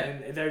mean? Yeah.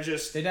 And they're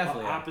just They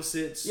definitely are.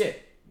 opposites. Yeah.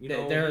 You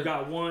know, They're- you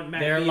got one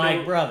Magneto. They're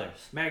like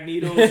brothers.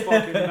 Magneto's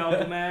fucking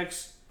Malcolm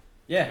X.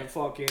 Yeah. And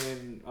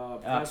fucking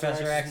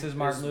Professor X is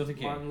Martin Luther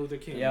King. Martin Luther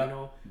King. Yep. You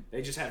know,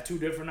 they just have two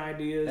different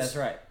ideas. That's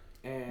right.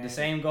 And The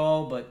same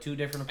goal, but two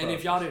different approaches. And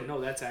if y'all didn't know,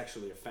 that's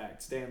actually a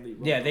fact. Stan Lee.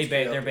 wrote yeah, those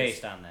they're characters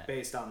based on that.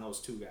 based on those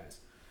two guys.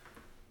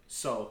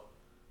 So,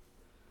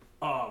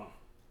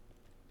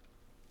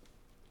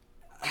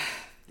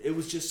 it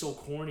was just so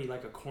corny,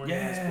 like a corny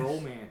ass Yes.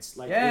 bromance.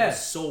 Like it Yes.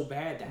 was so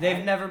bad. To They've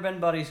have. never been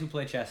buddies who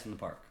play chess in the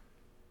park.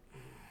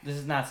 This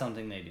is not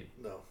something they do.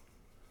 No.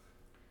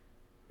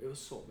 It was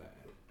so bad.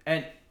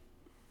 And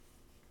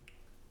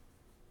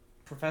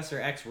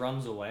Professor X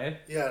runs away.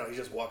 Yeah, no, he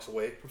just walks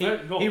away.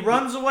 He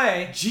runs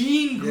away.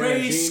 Jean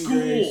Grey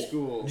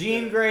school.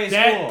 Jean Grey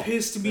That school.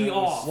 pissed me That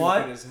was off. stupid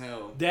What? as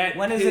hell. That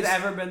When has it pissed-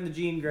 ever been the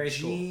Jean Grey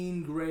school?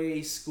 Jean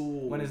Grey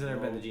school. When has it ever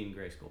bro. been the Jean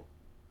Grey school?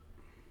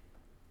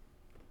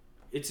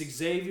 It's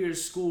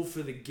Xavier's School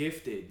for the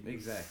Gifted.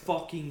 Exactly.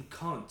 Fucking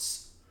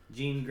cunts.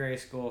 Jean Grey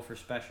School for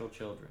Special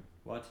Children.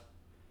 What?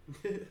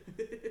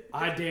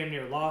 I damn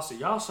near lost it.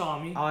 Y'all saw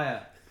me. Oh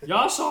yeah.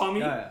 Y'all saw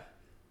me. Yeah.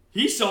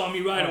 He saw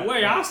me right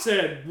away. I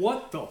said,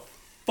 "What the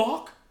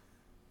fuck?"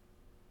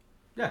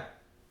 Yeah.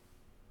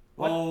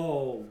 What?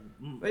 Oh.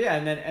 But yeah,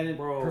 and then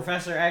Bro.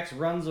 Professor X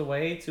runs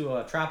away to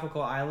a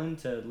tropical island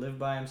to live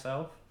by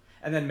himself,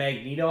 and then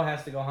Magneto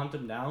has to go hunt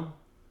him down,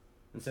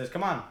 and says,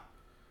 "Come on,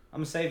 I'm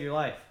gonna save your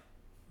life."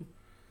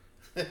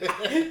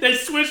 They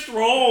switched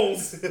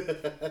roles.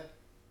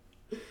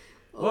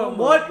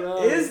 What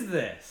God. is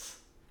this?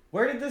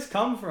 Where did this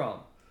come from?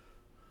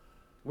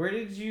 Where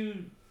did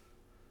you?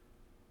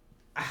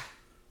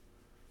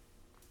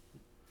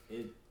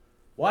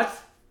 What?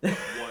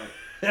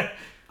 What?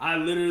 I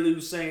literally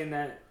was saying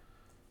that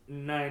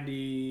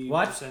 90%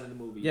 of the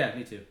movie. Yeah,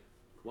 me too.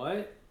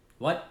 What?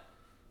 What?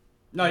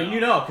 No, you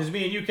know, because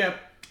me and you kept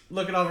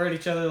looking over at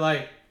each other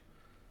like,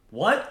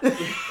 what?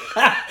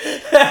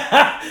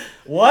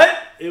 What?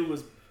 It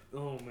was.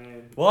 Oh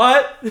man.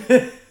 What?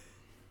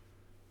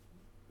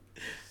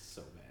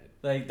 So bad.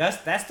 Like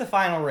that's the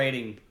final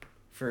rating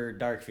for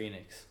Dark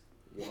Phoenix.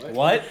 What?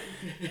 What?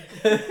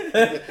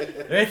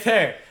 Right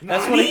there.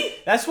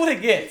 That's what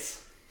it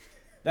gets.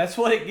 That's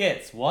what it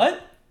gets. What?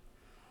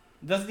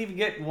 It doesn't even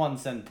get one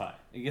senpai.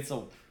 It gets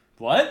a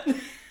what?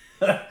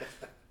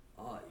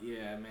 Oh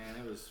yeah, man.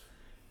 It was.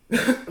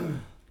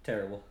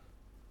 Terrible.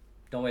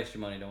 Don't waste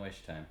your money. Don't waste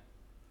your time.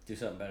 Do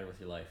something better with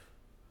your life.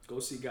 Go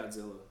see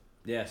Godzilla.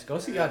 Yes, go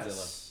see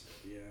Godzilla.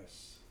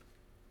 Yes.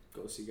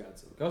 Go see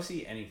Godzilla. Go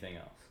see anything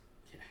else.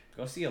 Yeah.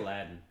 Go see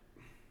Aladdin.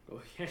 Oh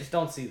yeah. Just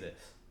don't see this.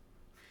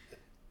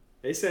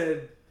 They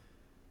said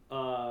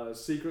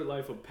Secret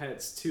Life of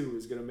Pets 2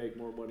 is going to make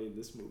more money than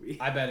this movie.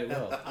 I bet it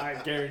will. I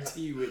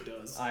guarantee you it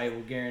does. I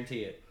will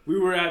guarantee it. We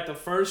were at the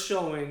first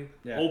showing,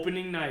 Yeah.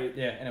 opening night,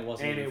 Yeah, and it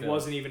wasn't. and even it filled.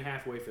 wasn't even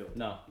halfway filled.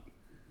 No,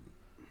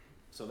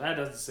 So that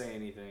doesn't say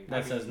anything.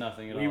 that says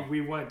nothing at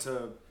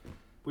all.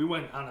 We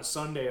went on a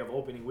Sunday of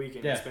opening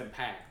weekend. Yeah. It's been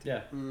packed.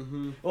 Yeah.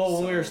 Mm-hmm. Well,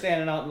 when we were So-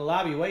 standing out in the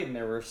lobby waiting,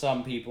 there were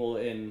some people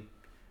in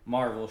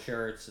Marvel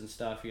shirts and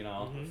stuff, you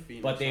know.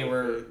 Mhm. But they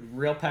were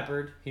real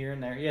peppered here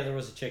and there. Yeah, there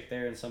was a chick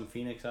there in some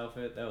Phoenix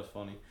outfit. That was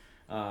funny.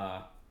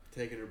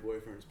 taking her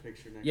boyfriend's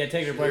picture next. Yeah,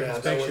 taking her boyfriend's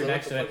that was- picture what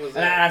next the to fuck it. was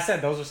And that? I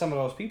said those are some of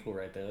those people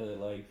right there.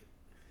 That, like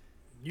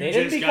You they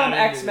didn't just become got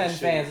into X-Men this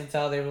fans shit.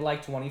 until they were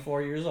like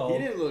 24 years He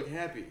old. didn't look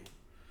happy.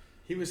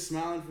 He was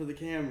smiling for the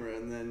camera,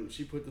 and then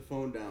she put the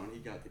phone down. He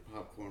got the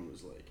popcorn.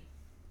 Was like,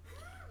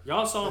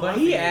 Y'all saw But my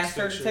he Phoenix asked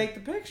her to picture. take the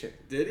picture.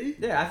 did he?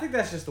 Yeah, I think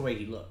that's just the way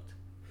he looked.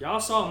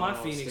 Y'all saw my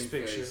Oh, Phoenix stink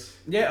picture. face.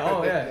 Yeah,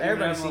 oh yeah, You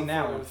everybody's have seen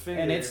that one,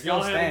 finger. and it If still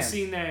y'all haven't stands.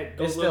 seen that,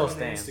 go It look still on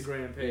stands. the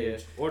Instagram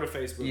page or the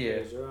Facebook Yeah.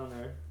 page. They're on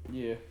there.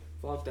 Yeah.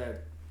 Fuck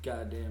that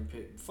goddamn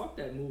pic. Fuck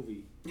that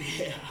movie.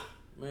 Yeah.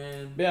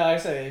 Man. Yeah, like I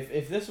said,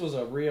 if this was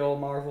a real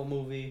Marvel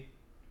movie,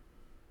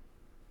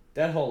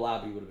 that whole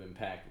lobby would have been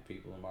packed with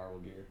people in Marvel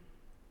gear,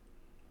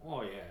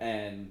 Oh yeah.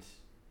 and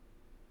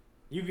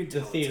You can the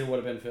tell theater would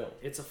have been filled.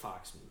 it's a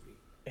Fox movie.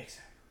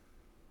 Exactly.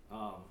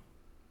 The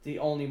The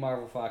only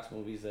Marvel Fox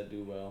movies that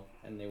do well,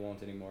 and they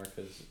won't anymore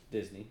because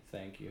Disney.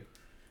 Thank you.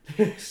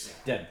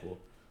 Deadpool.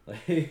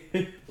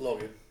 Like,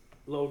 Logan.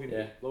 Logan.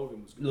 Yeah.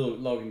 Logan was good.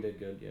 Logan did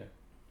good, yeah.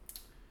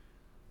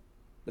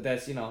 But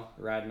that's, you know,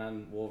 riding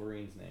on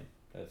Wolverine's name.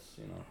 That's,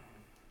 you know,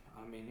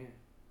 I mean, yeah.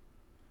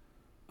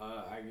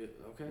 I get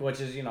okay.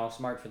 which is, you know,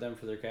 smart for them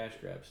for their cash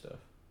grab stuff.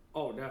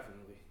 Oh,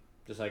 definitely.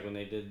 Just like when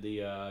they did the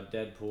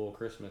Deadpool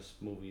Christmas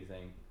movie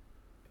thing.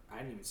 I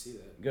didn't even see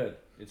that. Good.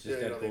 It's just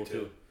Yeah, you don't Deadpool need to.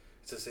 2.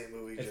 It's the same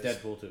movie. It's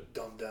just Deadpool 2.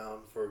 dumbed down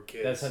for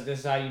kids. This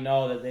is how you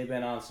know that they've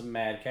been on some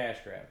mad cash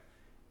grab.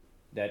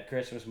 That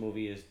Christmas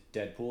movie is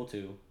Deadpool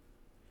 2.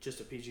 Just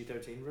a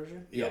PG-13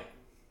 version. Yep.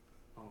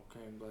 Okay,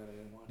 I'm glad I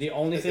didn't watch. The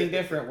only thing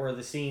different were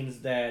the scenes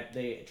that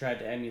they tried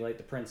to emulate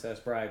the Princess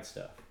Bride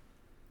stuff.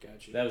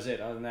 Gotcha. That was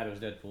it. Other than that, it was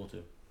Deadpool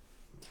 2.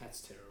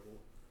 That's terrible.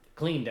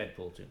 Clean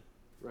Deadpool 2.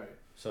 Right.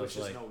 So Which it's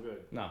is like, no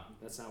good. no.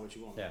 That's not what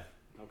you want. Yeah.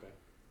 Okay.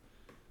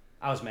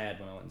 I was mad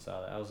when I went and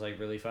saw that. I was like,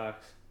 really,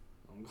 Fox?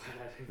 I'm glad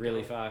I didn't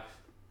Really, go. Fox?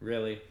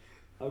 Really?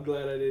 I'm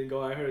glad I didn't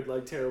go. I heard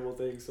like terrible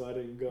things, so I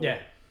didn't go. Yeah.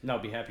 No,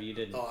 be happy you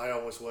didn't. Oh, I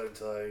almost went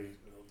until I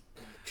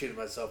cheated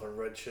myself and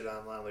read shit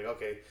online. Like,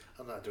 okay,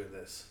 I'm not doing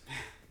this.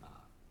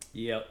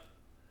 Yep.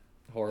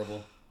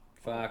 Horrible.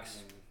 Fox,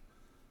 Man.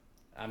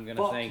 I'm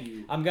gonna Fuck thank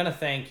you. I'm gonna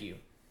thank you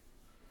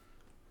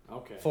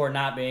Okay. for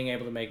not being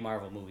able to make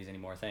Marvel movies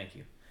anymore. Thank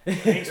you.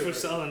 Thanks for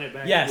selling it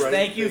back. Yes, Right,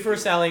 thank you thank for you.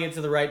 selling it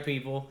to the right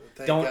people.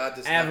 Thank Don't God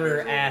this ever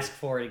nightmare's over. ask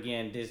for it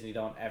again. Disney,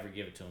 don't ever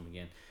give it to them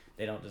again.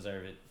 They don't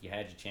deserve it. You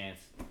had your chance.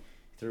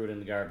 Threw it in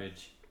the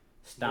garbage.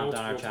 Stomped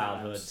on our Multiple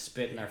childhood. times.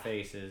 Spit in our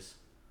faces.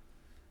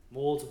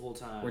 Multiple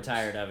times. We're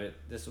tired of it.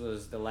 This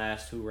was the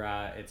last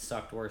hoorah. It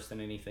sucked worse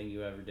than anything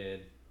you ever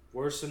did.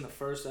 Worse than the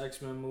first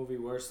X-Men movie.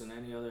 Worse than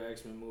any other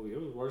X-Men movie.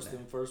 It was worse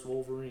than first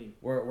Wolverine.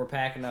 We're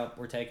packing up.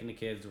 We're taking the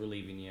kids. We're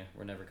leaving you.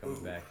 We're never coming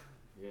Ooh. back.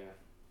 Yeah.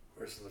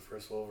 Worse than the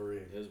first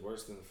Wolverine. It was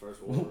worse than the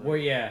first Wolverine. Well,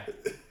 yeah.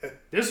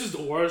 This is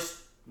the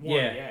worst By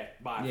Yeah,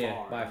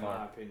 far, by in far.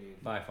 my opinion.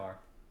 By far.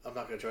 I'm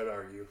not gonna try to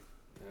argue.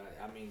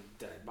 I mean,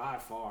 by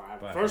far.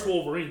 By First far.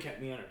 Wolverine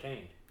kept me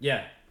entertained.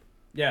 Yeah.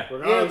 Yeah.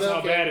 Regardless Yeah, how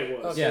okay. bad it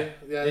was. Okay. Yeah,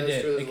 Yeah, it that's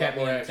did. true. There's It a kept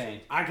lot me more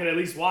entertained. I could at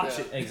least watch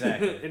Yeah. it.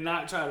 Exactly. And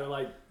not try to,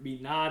 like, be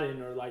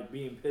nodding or, like,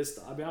 being pissed.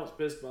 I mean, I was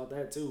pissed about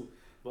that, too.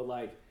 But,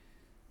 like,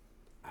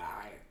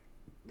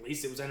 at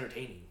least it was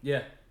entertaining,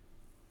 Yeah.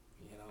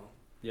 you know?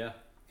 Yeah.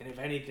 And if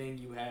anything,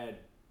 you had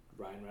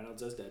Ryan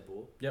Reynolds as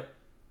Deadpool. Yep.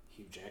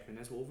 Hugh Jackman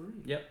as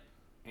Wolverine. Yep.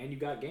 And you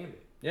got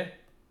Gambit. Yeah.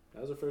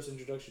 That was the first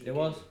introduction to It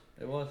Gambit. was.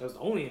 It was. That was the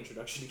only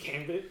introduction to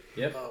Gambit.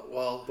 Yep.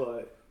 Well,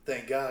 But,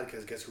 thank God,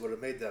 because guess who would have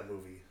made that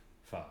movie?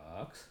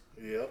 Fox.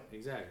 Yep.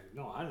 exactly.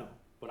 No, I know.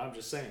 But I'm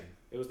just saying.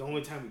 It was the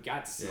only time we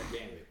got to see Yeah.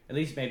 Gambit. At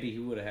least maybe he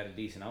would have had a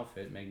decent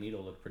outfit. Magneto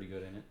looked pretty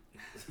good in it.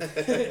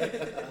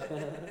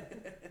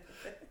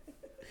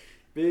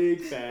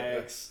 Big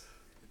facts.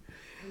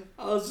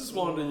 I was just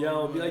wanting to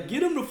yell and be like,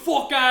 get him the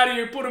fuck out of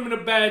here. Put him in the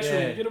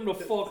bathroom. Yeah. Get him the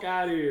fuck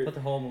out of here. Put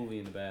the whole movie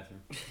in the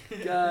bathroom.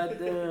 God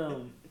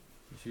damn.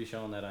 You should be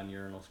showing that on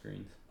urinal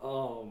screens.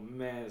 Oh,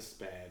 man, it's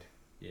bad.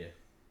 Yeah.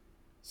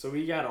 So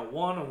we got a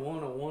 1, a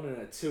 1, a 1, and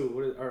a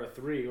 2. Or a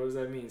 3. What does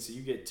that mean? So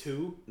you get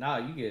 2? Nah,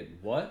 you get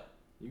what?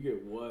 You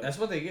get what? That's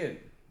what they get.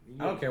 You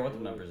I don't get care what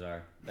the numbers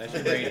are. That's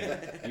your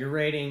rating. Your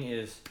rating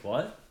is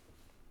what?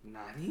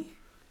 90?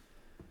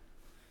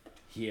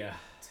 Yeah.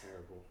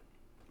 Terrible.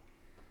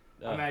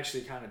 Uh, I'm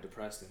actually kind of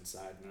depressed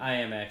inside now. I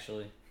am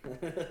actually.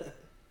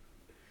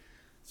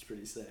 It's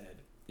pretty sad.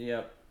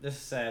 Yep. This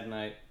is a sad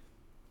night.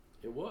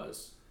 It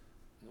was.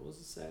 It was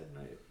a sad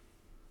night.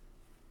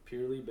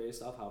 Purely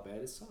based off how bad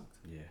it sucked.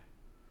 Yeah.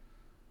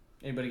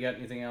 Anybody got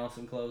anything else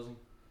in closing?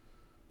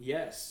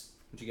 Yes.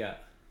 What you got?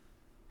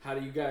 How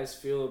do you guys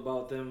feel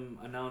about them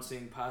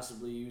announcing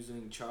possibly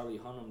using Charlie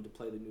Hunnam to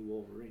play the new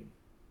Wolverine?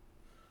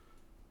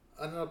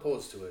 I'm not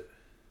opposed to it.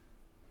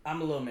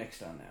 I'm a little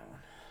mixed on that one.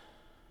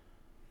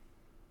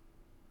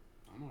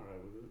 I'm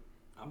alright with it.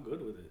 I'm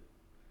good with it.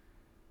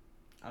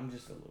 I'm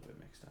just a little bit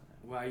mixed on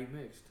that one. Why are you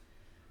mixed?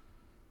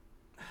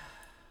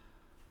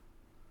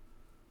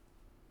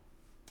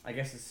 I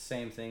guess it's the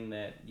same thing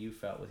that you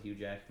felt with Hugh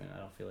Jackman. I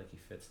don't feel like he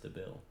fits the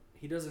bill.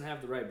 He doesn't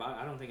have the right body.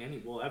 I don't think any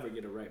will ever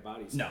get a right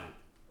body. No. type.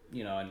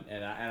 You know,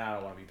 and I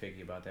don't want to be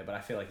picky about that, but I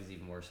feel like he's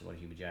even worse than what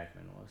Hugh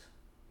Jackman was.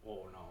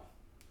 Oh no.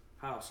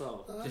 How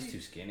so? Just too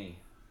skinny.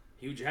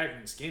 Hugh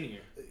Jackman's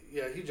skinnier.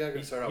 Yeah, Hugh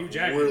Jackman started Hugh off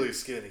Jackman- really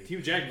skinny.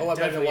 Hugh Jackman Oh, I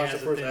bet I definitely watched the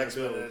has a first thinner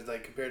X-Men build. and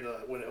like compared to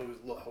when it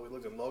was how he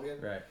looked in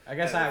Logan. Right. I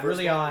guess Yeah, the I first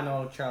really one- all I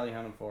know Charlie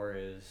Hunnam for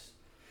is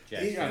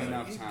Jack. He got Taylor.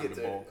 enough He can time get to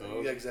there. bulk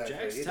up. Yeah, exactly.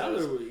 Jax He Teller,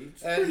 does.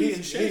 he's And pretty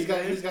in shape.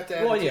 he's got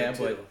that. Well, attitude, yeah,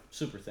 too. but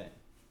super thin.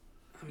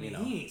 I mean, you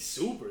know. he ain't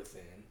super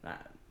thin. Nah,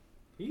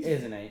 He's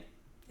isn't it?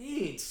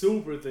 He ain't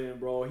super thin,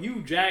 bro.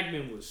 Hugh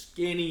Jackman was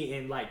skinny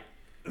and like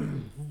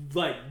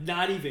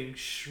not even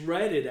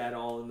shredded at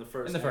all in the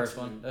first. In the first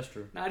X-Men. one, that's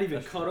true. Not even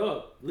That's cut true.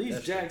 up. At least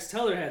That's Jax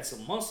Teller had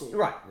some muscle.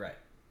 Right, right.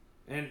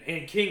 And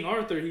King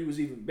Arthur, he was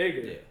even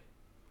bigger. Yeah.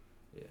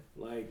 Yeah.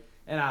 Like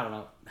And I don't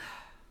know.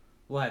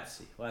 We'll have to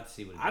see. We'll have to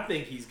see what he I does.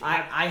 think he's.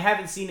 I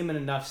haven't seen him in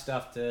enough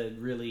stuff to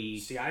really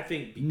see. I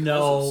think because of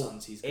know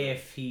Sons, he's good.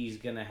 if he's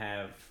gonna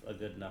have a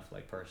good enough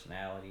like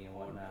personality and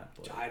whatnot.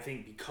 But I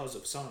think because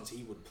of Sons,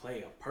 he would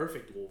play a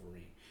perfect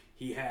Wolverine.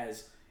 He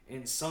has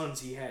in Sons,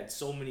 he had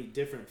so many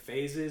different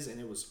phases, and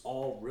it was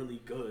all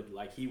really good.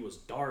 Like he was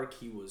dark,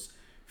 he was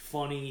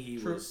funny, he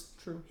True, was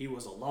true. he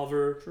was a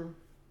lover. True.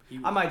 He,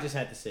 I might just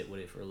have to sit with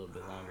it for a little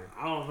bit longer.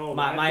 I don't know.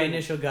 My I my think-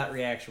 initial gut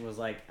reaction was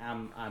like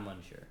I'm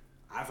unsure.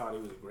 I thought he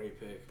was a great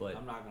pick, But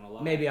I'm not gonna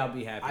lie. Maybe I'll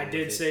be happy. I with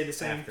did it say the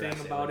same after I thing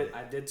sit about with it.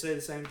 I did say the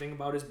same thing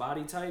about his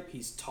body type.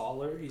 He's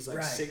taller. He's like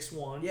Right.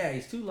 6'1". Yeah,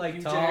 he's too like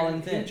Hugh tall Jackman,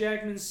 and thin. Hugh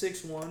Jackman's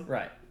 6'1".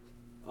 Right.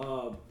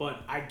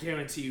 But I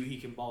guarantee you he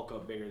can bulk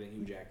up bigger than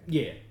Hugh Jackman.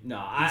 Yeah. No,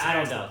 I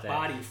has don't the doubt that.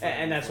 body frame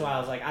And that's for why I it.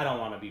 was like, I don't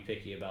want to be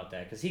picky about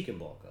that because he can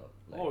bulk up.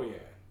 Like, Oh yeah,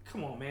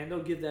 come on, man.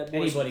 They'll give that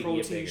boy Anybody some can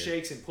get protein bigger.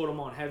 shakes and put him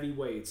on heavy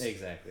weights.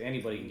 Exactly.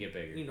 Anybody can get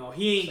bigger. You know,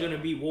 he ain't So-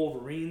 gonna be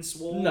Wolverine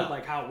swole No.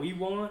 like how we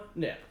want,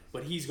 Yeah.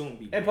 but he's gonna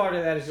be. And part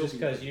of that is He'll just be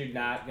because big. you're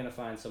not gonna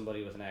find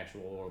somebody with an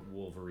actual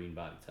Wolverine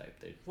body type.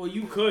 Well,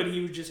 you could.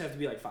 He would just have to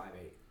be like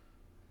 5'8".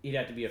 He'd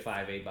have to be a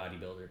 5'8"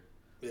 bodybuilder.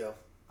 Yeah.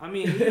 I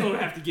mean, you don't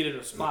have to get it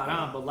a spot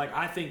on, but like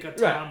I think a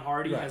Tom Right,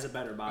 Hardy right. has a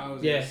better I body.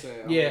 was Yeah, gonna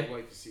say, I yeah. would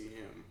like to see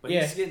him. But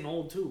Yeah. he's getting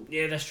old too.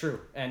 Yeah, that's true.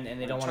 And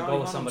they don't want to Charlie go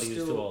with Hunnam's somebody who's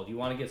too still- old. You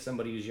want to get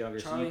somebody who's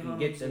younger so Charlie you can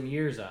get Hunnam's them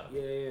years out of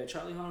Yeah, it. yeah.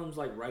 Charlie Hunnam's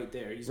like right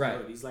there. He's Right.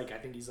 good. He's like I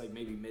think he's like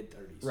maybe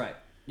mid-30s. Right.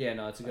 Yeah,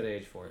 no, it's a good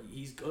age for it.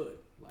 He's good.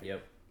 Like,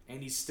 Yep.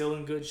 And he's still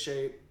in good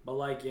shape. But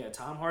like, yeah,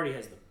 Tom Hardy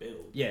has the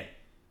build. Yeah.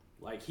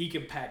 Like he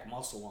can pack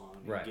muscle on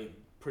and Right.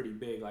 get pretty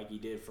big, like he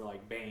did for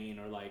like Bane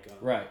or like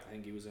Right. I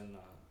think he was in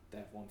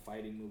that one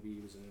fighting movie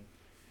he was in.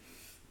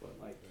 But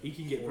like he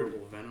can get pretty.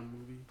 Horrible Venom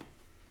movie.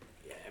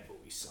 Yeah, that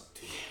movie sucked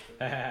too.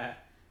 yeah.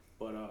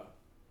 But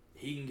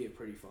he can get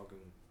pretty fucking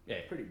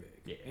pretty big.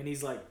 Yeah. And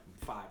he's like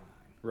 5'9".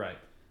 Right.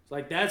 So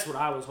like that's what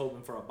I was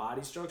hoping for a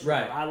body structure.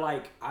 Right.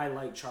 But I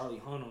like Charlie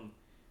Hunnam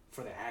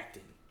for the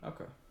acting.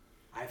 Okay.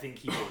 I think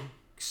he would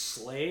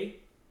slay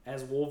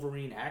as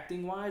Wolverine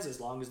acting wise, as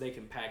long as they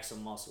can pack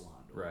some muscle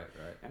onto it. Right.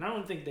 And I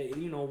don't think they,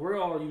 we're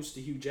all used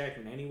to Hugh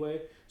Jackman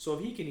anyway. So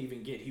if he can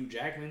even get Hugh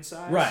Jackman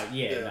size, Right.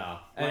 Yeah. Yeah. No.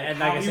 Like And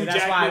how like I Hugh said,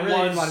 that's why I Jackman really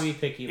didn't was want to be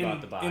picky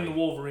about the body. in the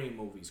Wolverine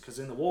movies, because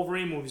in the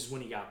Wolverine movies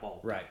when he got bald.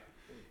 Right.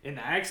 In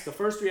the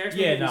first three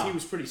X-Men Yeah, movies, no. he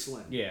was pretty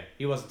slim. Yeah.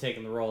 He wasn't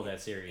taking the role that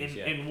serious.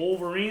 Yeah. In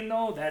Wolverine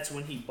though, that's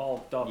when he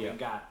bulked up Yeah. and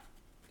got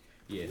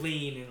Yeah.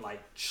 lean and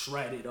like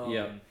shredded up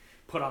Yeah. and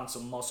put on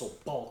some muscle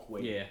bulk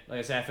weight. Yeah, like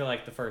I said, I feel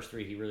like the first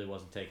three, he really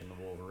wasn't taking the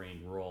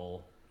Wolverine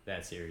role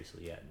that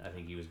seriously yet. I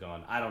think he was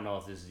going, I don't know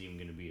if this is even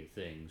going to be a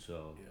thing,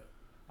 so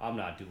I'm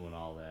not doing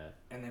all that.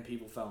 And then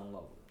people fell in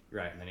love with him.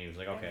 Right, and then he was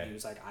like, And okay, he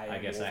was like, I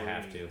guess Wolverine. I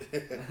have to.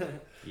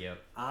 Yep.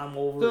 I'm So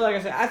Wolverine. like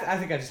I said, I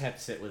think I just have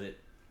to sit with it.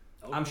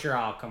 Okay. I'm sure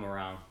I'll come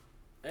around,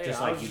 Hey, just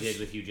I like was you did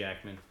with Hugh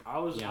Jackman. I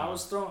was you I know.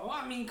 was throwing. Well,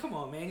 I mean, come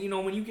on, man.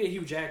 When you get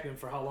Hugh Jackman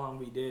for how long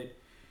we did,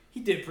 he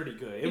did pretty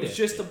good. It He was did,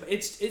 just yeah.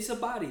 it's a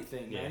body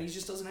thing, man. Yeah. He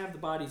just doesn't have the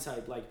body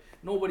type. Like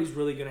nobody's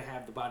really gonna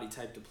have the body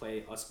type to play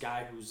a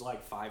guy who's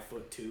like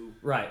 5'2",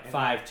 Right, And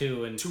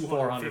 5'2" and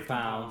 400 250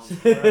 pounds.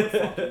 whatever the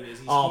fuck he is.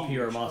 He's All huge.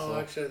 pure muscle. Oh,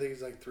 actually, I think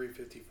he's like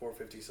 350,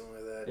 450, something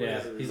like that. Yeah,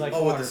 Whatever. he's like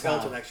Oh, with the 400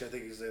 skeleton, pounds. actually, I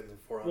think he's in the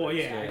 400. Well,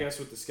 yeah, Yeah. I guess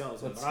with the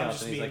skeleton. With the but I'm just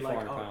skeleton, he's mean like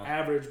like 400 pounds.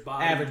 average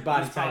body. Average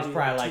body he's type is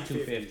probably like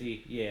 250.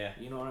 250. Yeah.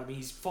 You know what I mean?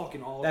 He's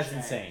fucking all That's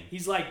jacked. insane.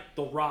 He's like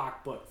The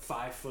Rock, but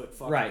 5 foot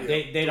fucking. Right,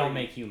 Yeah. they don't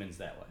three. make humans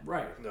that way.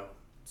 Right. No.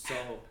 So,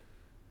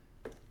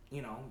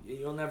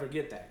 you'll never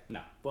get that.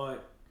 No.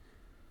 But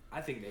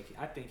I think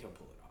I think he'll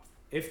pull it off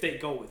if they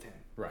go with him.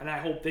 Right. And I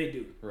hope they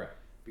do Right.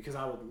 because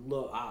I would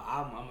love.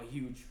 I'm a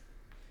huge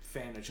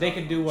fan of. They Charlie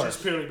could do Hunnam, worse.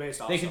 Just purely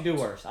based off. They could do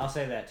songs. worse. I'll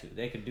say that too.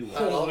 They could do worse.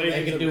 Oh, the they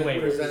names could that do have way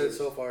been worse. presented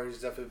so far, he's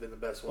definitely been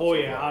the best one. Oh so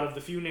yeah, far. out of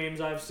the few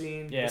names I've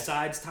seen, Yeah.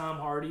 besides Tom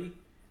Hardy,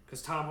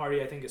 because Tom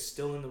Hardy I think is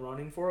still in the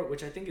running for it,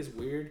 which I think is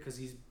weird because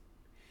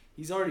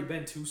he's already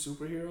been two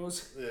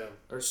superheroes Yeah.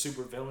 or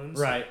super villains.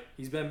 Right.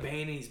 He's been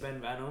Bane and he's been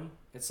Venom.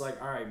 It's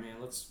like, all right, man,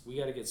 we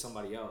got to get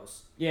somebody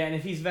else. Yeah, and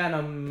if he's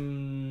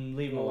Venom,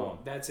 leave him Well, alone.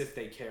 that's if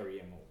they carry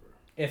him over.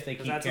 If they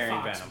Because keep that's a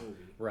carrying Fox Venom.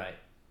 movie. Right.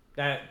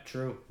 That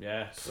true.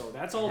 Yeah. So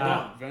that's all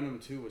Ah. done. Venom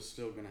 2 is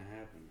still gonna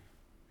happen.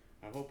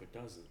 I hope it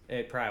doesn't.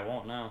 It probably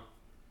won't now.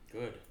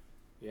 Good.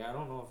 Yeah, I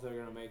don't know if they're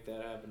gonna make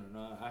that happen or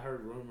not. I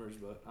heard rumors,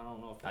 but I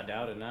don't know if I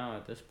doubt it now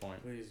at this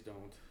point. Please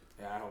don't.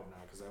 Yeah, I hope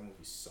not because that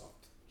movie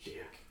sucked.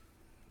 Dick.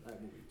 That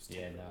movie was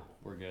Yeah, terrible. no.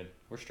 We're good.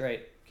 We're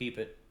straight. Keep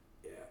it.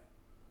 Yeah.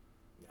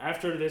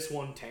 After this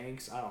one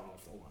tanks, I don't know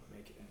if they'll want to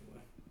make it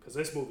anyway. Because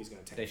this movie's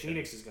gonna tank. They should.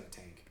 Phoenix is gonna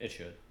tank. It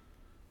should.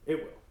 It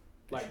will. It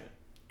Like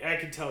should. I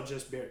can tell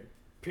just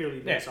purely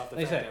Yeah, based off the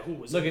like I fact said, that who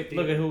was look in at the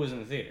look at theater. who was in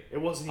the theater. It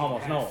wasn't even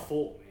Almost half no one.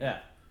 full, man. Yeah.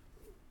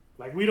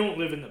 Like we don't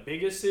live in the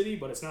biggest city,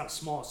 but it's not a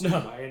small city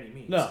No. by any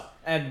means. No.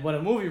 And when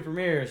a movie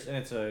premieres and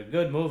it's a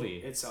good movie,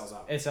 It sells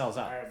out. it sells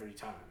out. every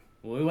time.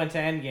 When we went to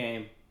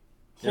Endgame,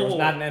 there was Oh.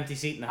 not an empty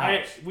seat in the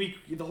house.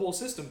 The whole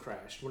system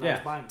crashed when I Yeah.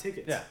 was buying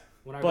tickets. Yeah.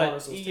 When I bought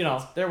us But those you know,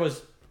 tickets.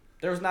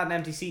 there was not an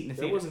empty seat in the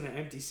There theater. wasn't an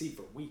empty seat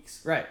for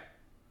weeks. Right.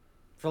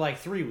 For like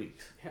 3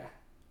 weeks. Yeah.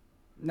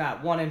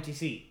 Not one empty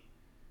seat.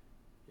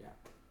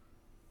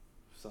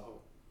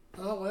 So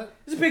Oh, what?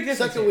 There's a big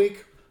difference. Second here.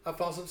 week, I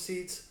found some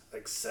seats,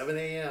 like 7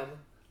 a.m.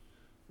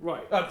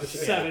 right. Oh,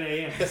 7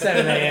 a.m.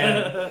 7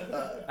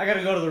 a.m. I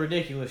gotta go to the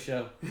ridiculous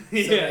show.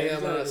 7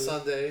 a.m. on a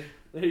Sunday.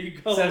 There you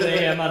go. 7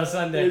 a.m. on a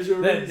Sunday. There's your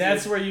reason.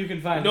 That's where you can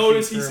find.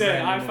 Notice seats he for a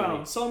said, brand "I new found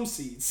movie." some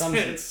seats Some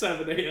at seats.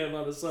 7 a.m.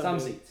 on a Sunday." Some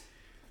seats.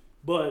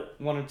 But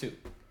 1 or 2.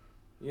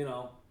 you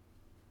know,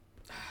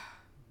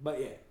 but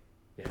yeah.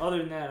 Yeah. Other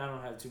than that, I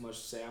don't have too much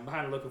to say. I'm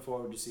kind of looking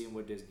forward to seeing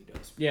what Disney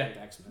does. Yeah, with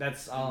X-Men.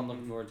 That's all I'm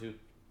looking forward to.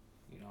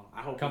 You know,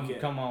 I hope we get.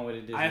 Come on with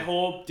it, Disney. I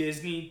hope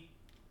Disney.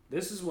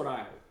 This is what I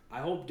hope. I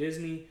hope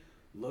Disney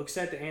looks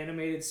at the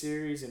animated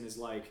series and is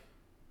like,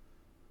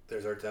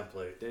 There's our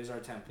template. "There's our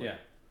template." Yeah.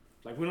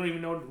 Like we don't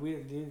even know. We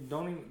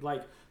don't even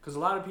like because a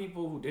lot of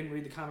people who didn't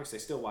read the comics, they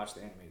still watch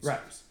the animated Right.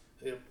 series.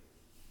 Yep.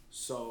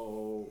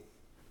 So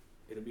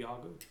it'll be all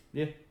good.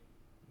 Yeah.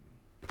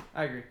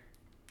 I agree.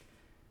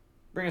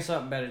 Bring us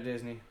something better,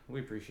 Disney.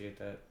 We appreciate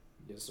that.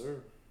 Yes, sir.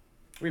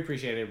 We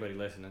appreciate everybody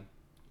listening.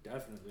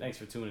 Definitely. Thanks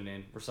for tuning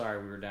in. We're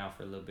sorry we were down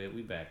for a little bit.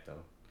 We back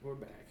though. We're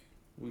back.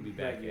 We'll be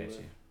back Regular. at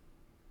you.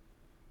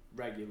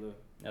 Regular.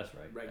 That's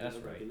right. Regular, That's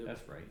right. regular.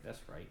 That's right. That's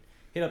right.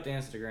 Hit up the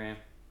Instagram.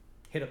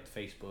 Hit up the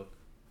Facebook.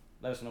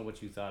 Let us know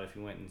what you thought if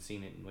you went and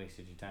seen it and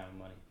wasted your time and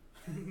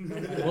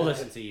money. We'll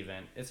listen to the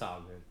event. It's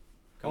all good.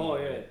 Come Oh on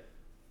yeah. with it.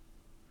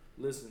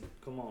 Listen,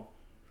 come on,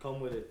 come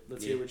with it.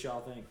 Let's Yeah. hear what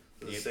y'all think.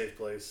 It's a Yep. safe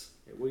place.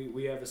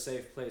 We have a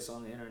safe place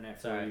on the internet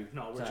for Sorry. you.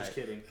 No, we're Sorry. just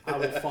kidding. I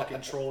will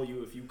fucking troll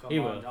you if you come He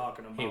on will.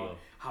 talking He about will.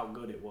 how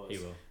good it was. He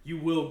will. You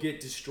will get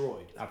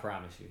destroyed. I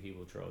promise you, he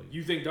will troll you.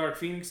 You think Dark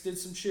Phoenix did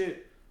some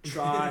shit?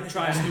 Try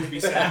Snoopy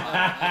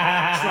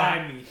Senpai.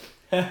 Try me.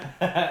 The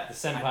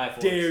Senpai I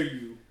Force. dare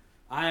you.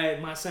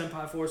 My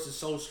Senpai Force is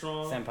so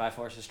strong. Senpai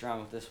Force is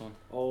strong with this one.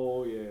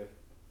 Oh yeah.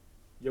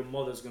 Your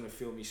mother's gonna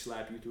feel me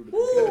slap you through the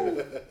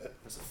computer.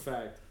 That's a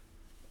fact.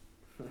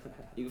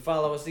 You can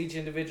follow us each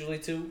individually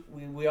too.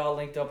 We all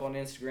linked up on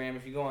Instagram.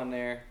 If you go on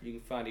there, you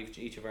can find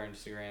each of our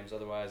Instagrams.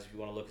 Otherwise, if you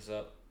want to look us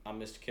up, I'm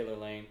Mr. Killer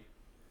Lane.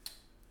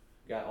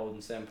 Got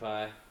Olden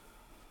Senpai.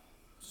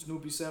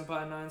 Snoopy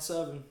Senpai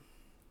 97.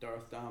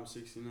 Darth Dom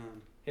 69.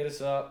 Hit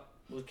us up.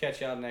 We'll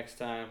catch y'all next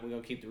time. We're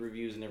gonna keep the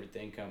reviews and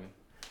everything coming.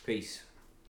 Peace.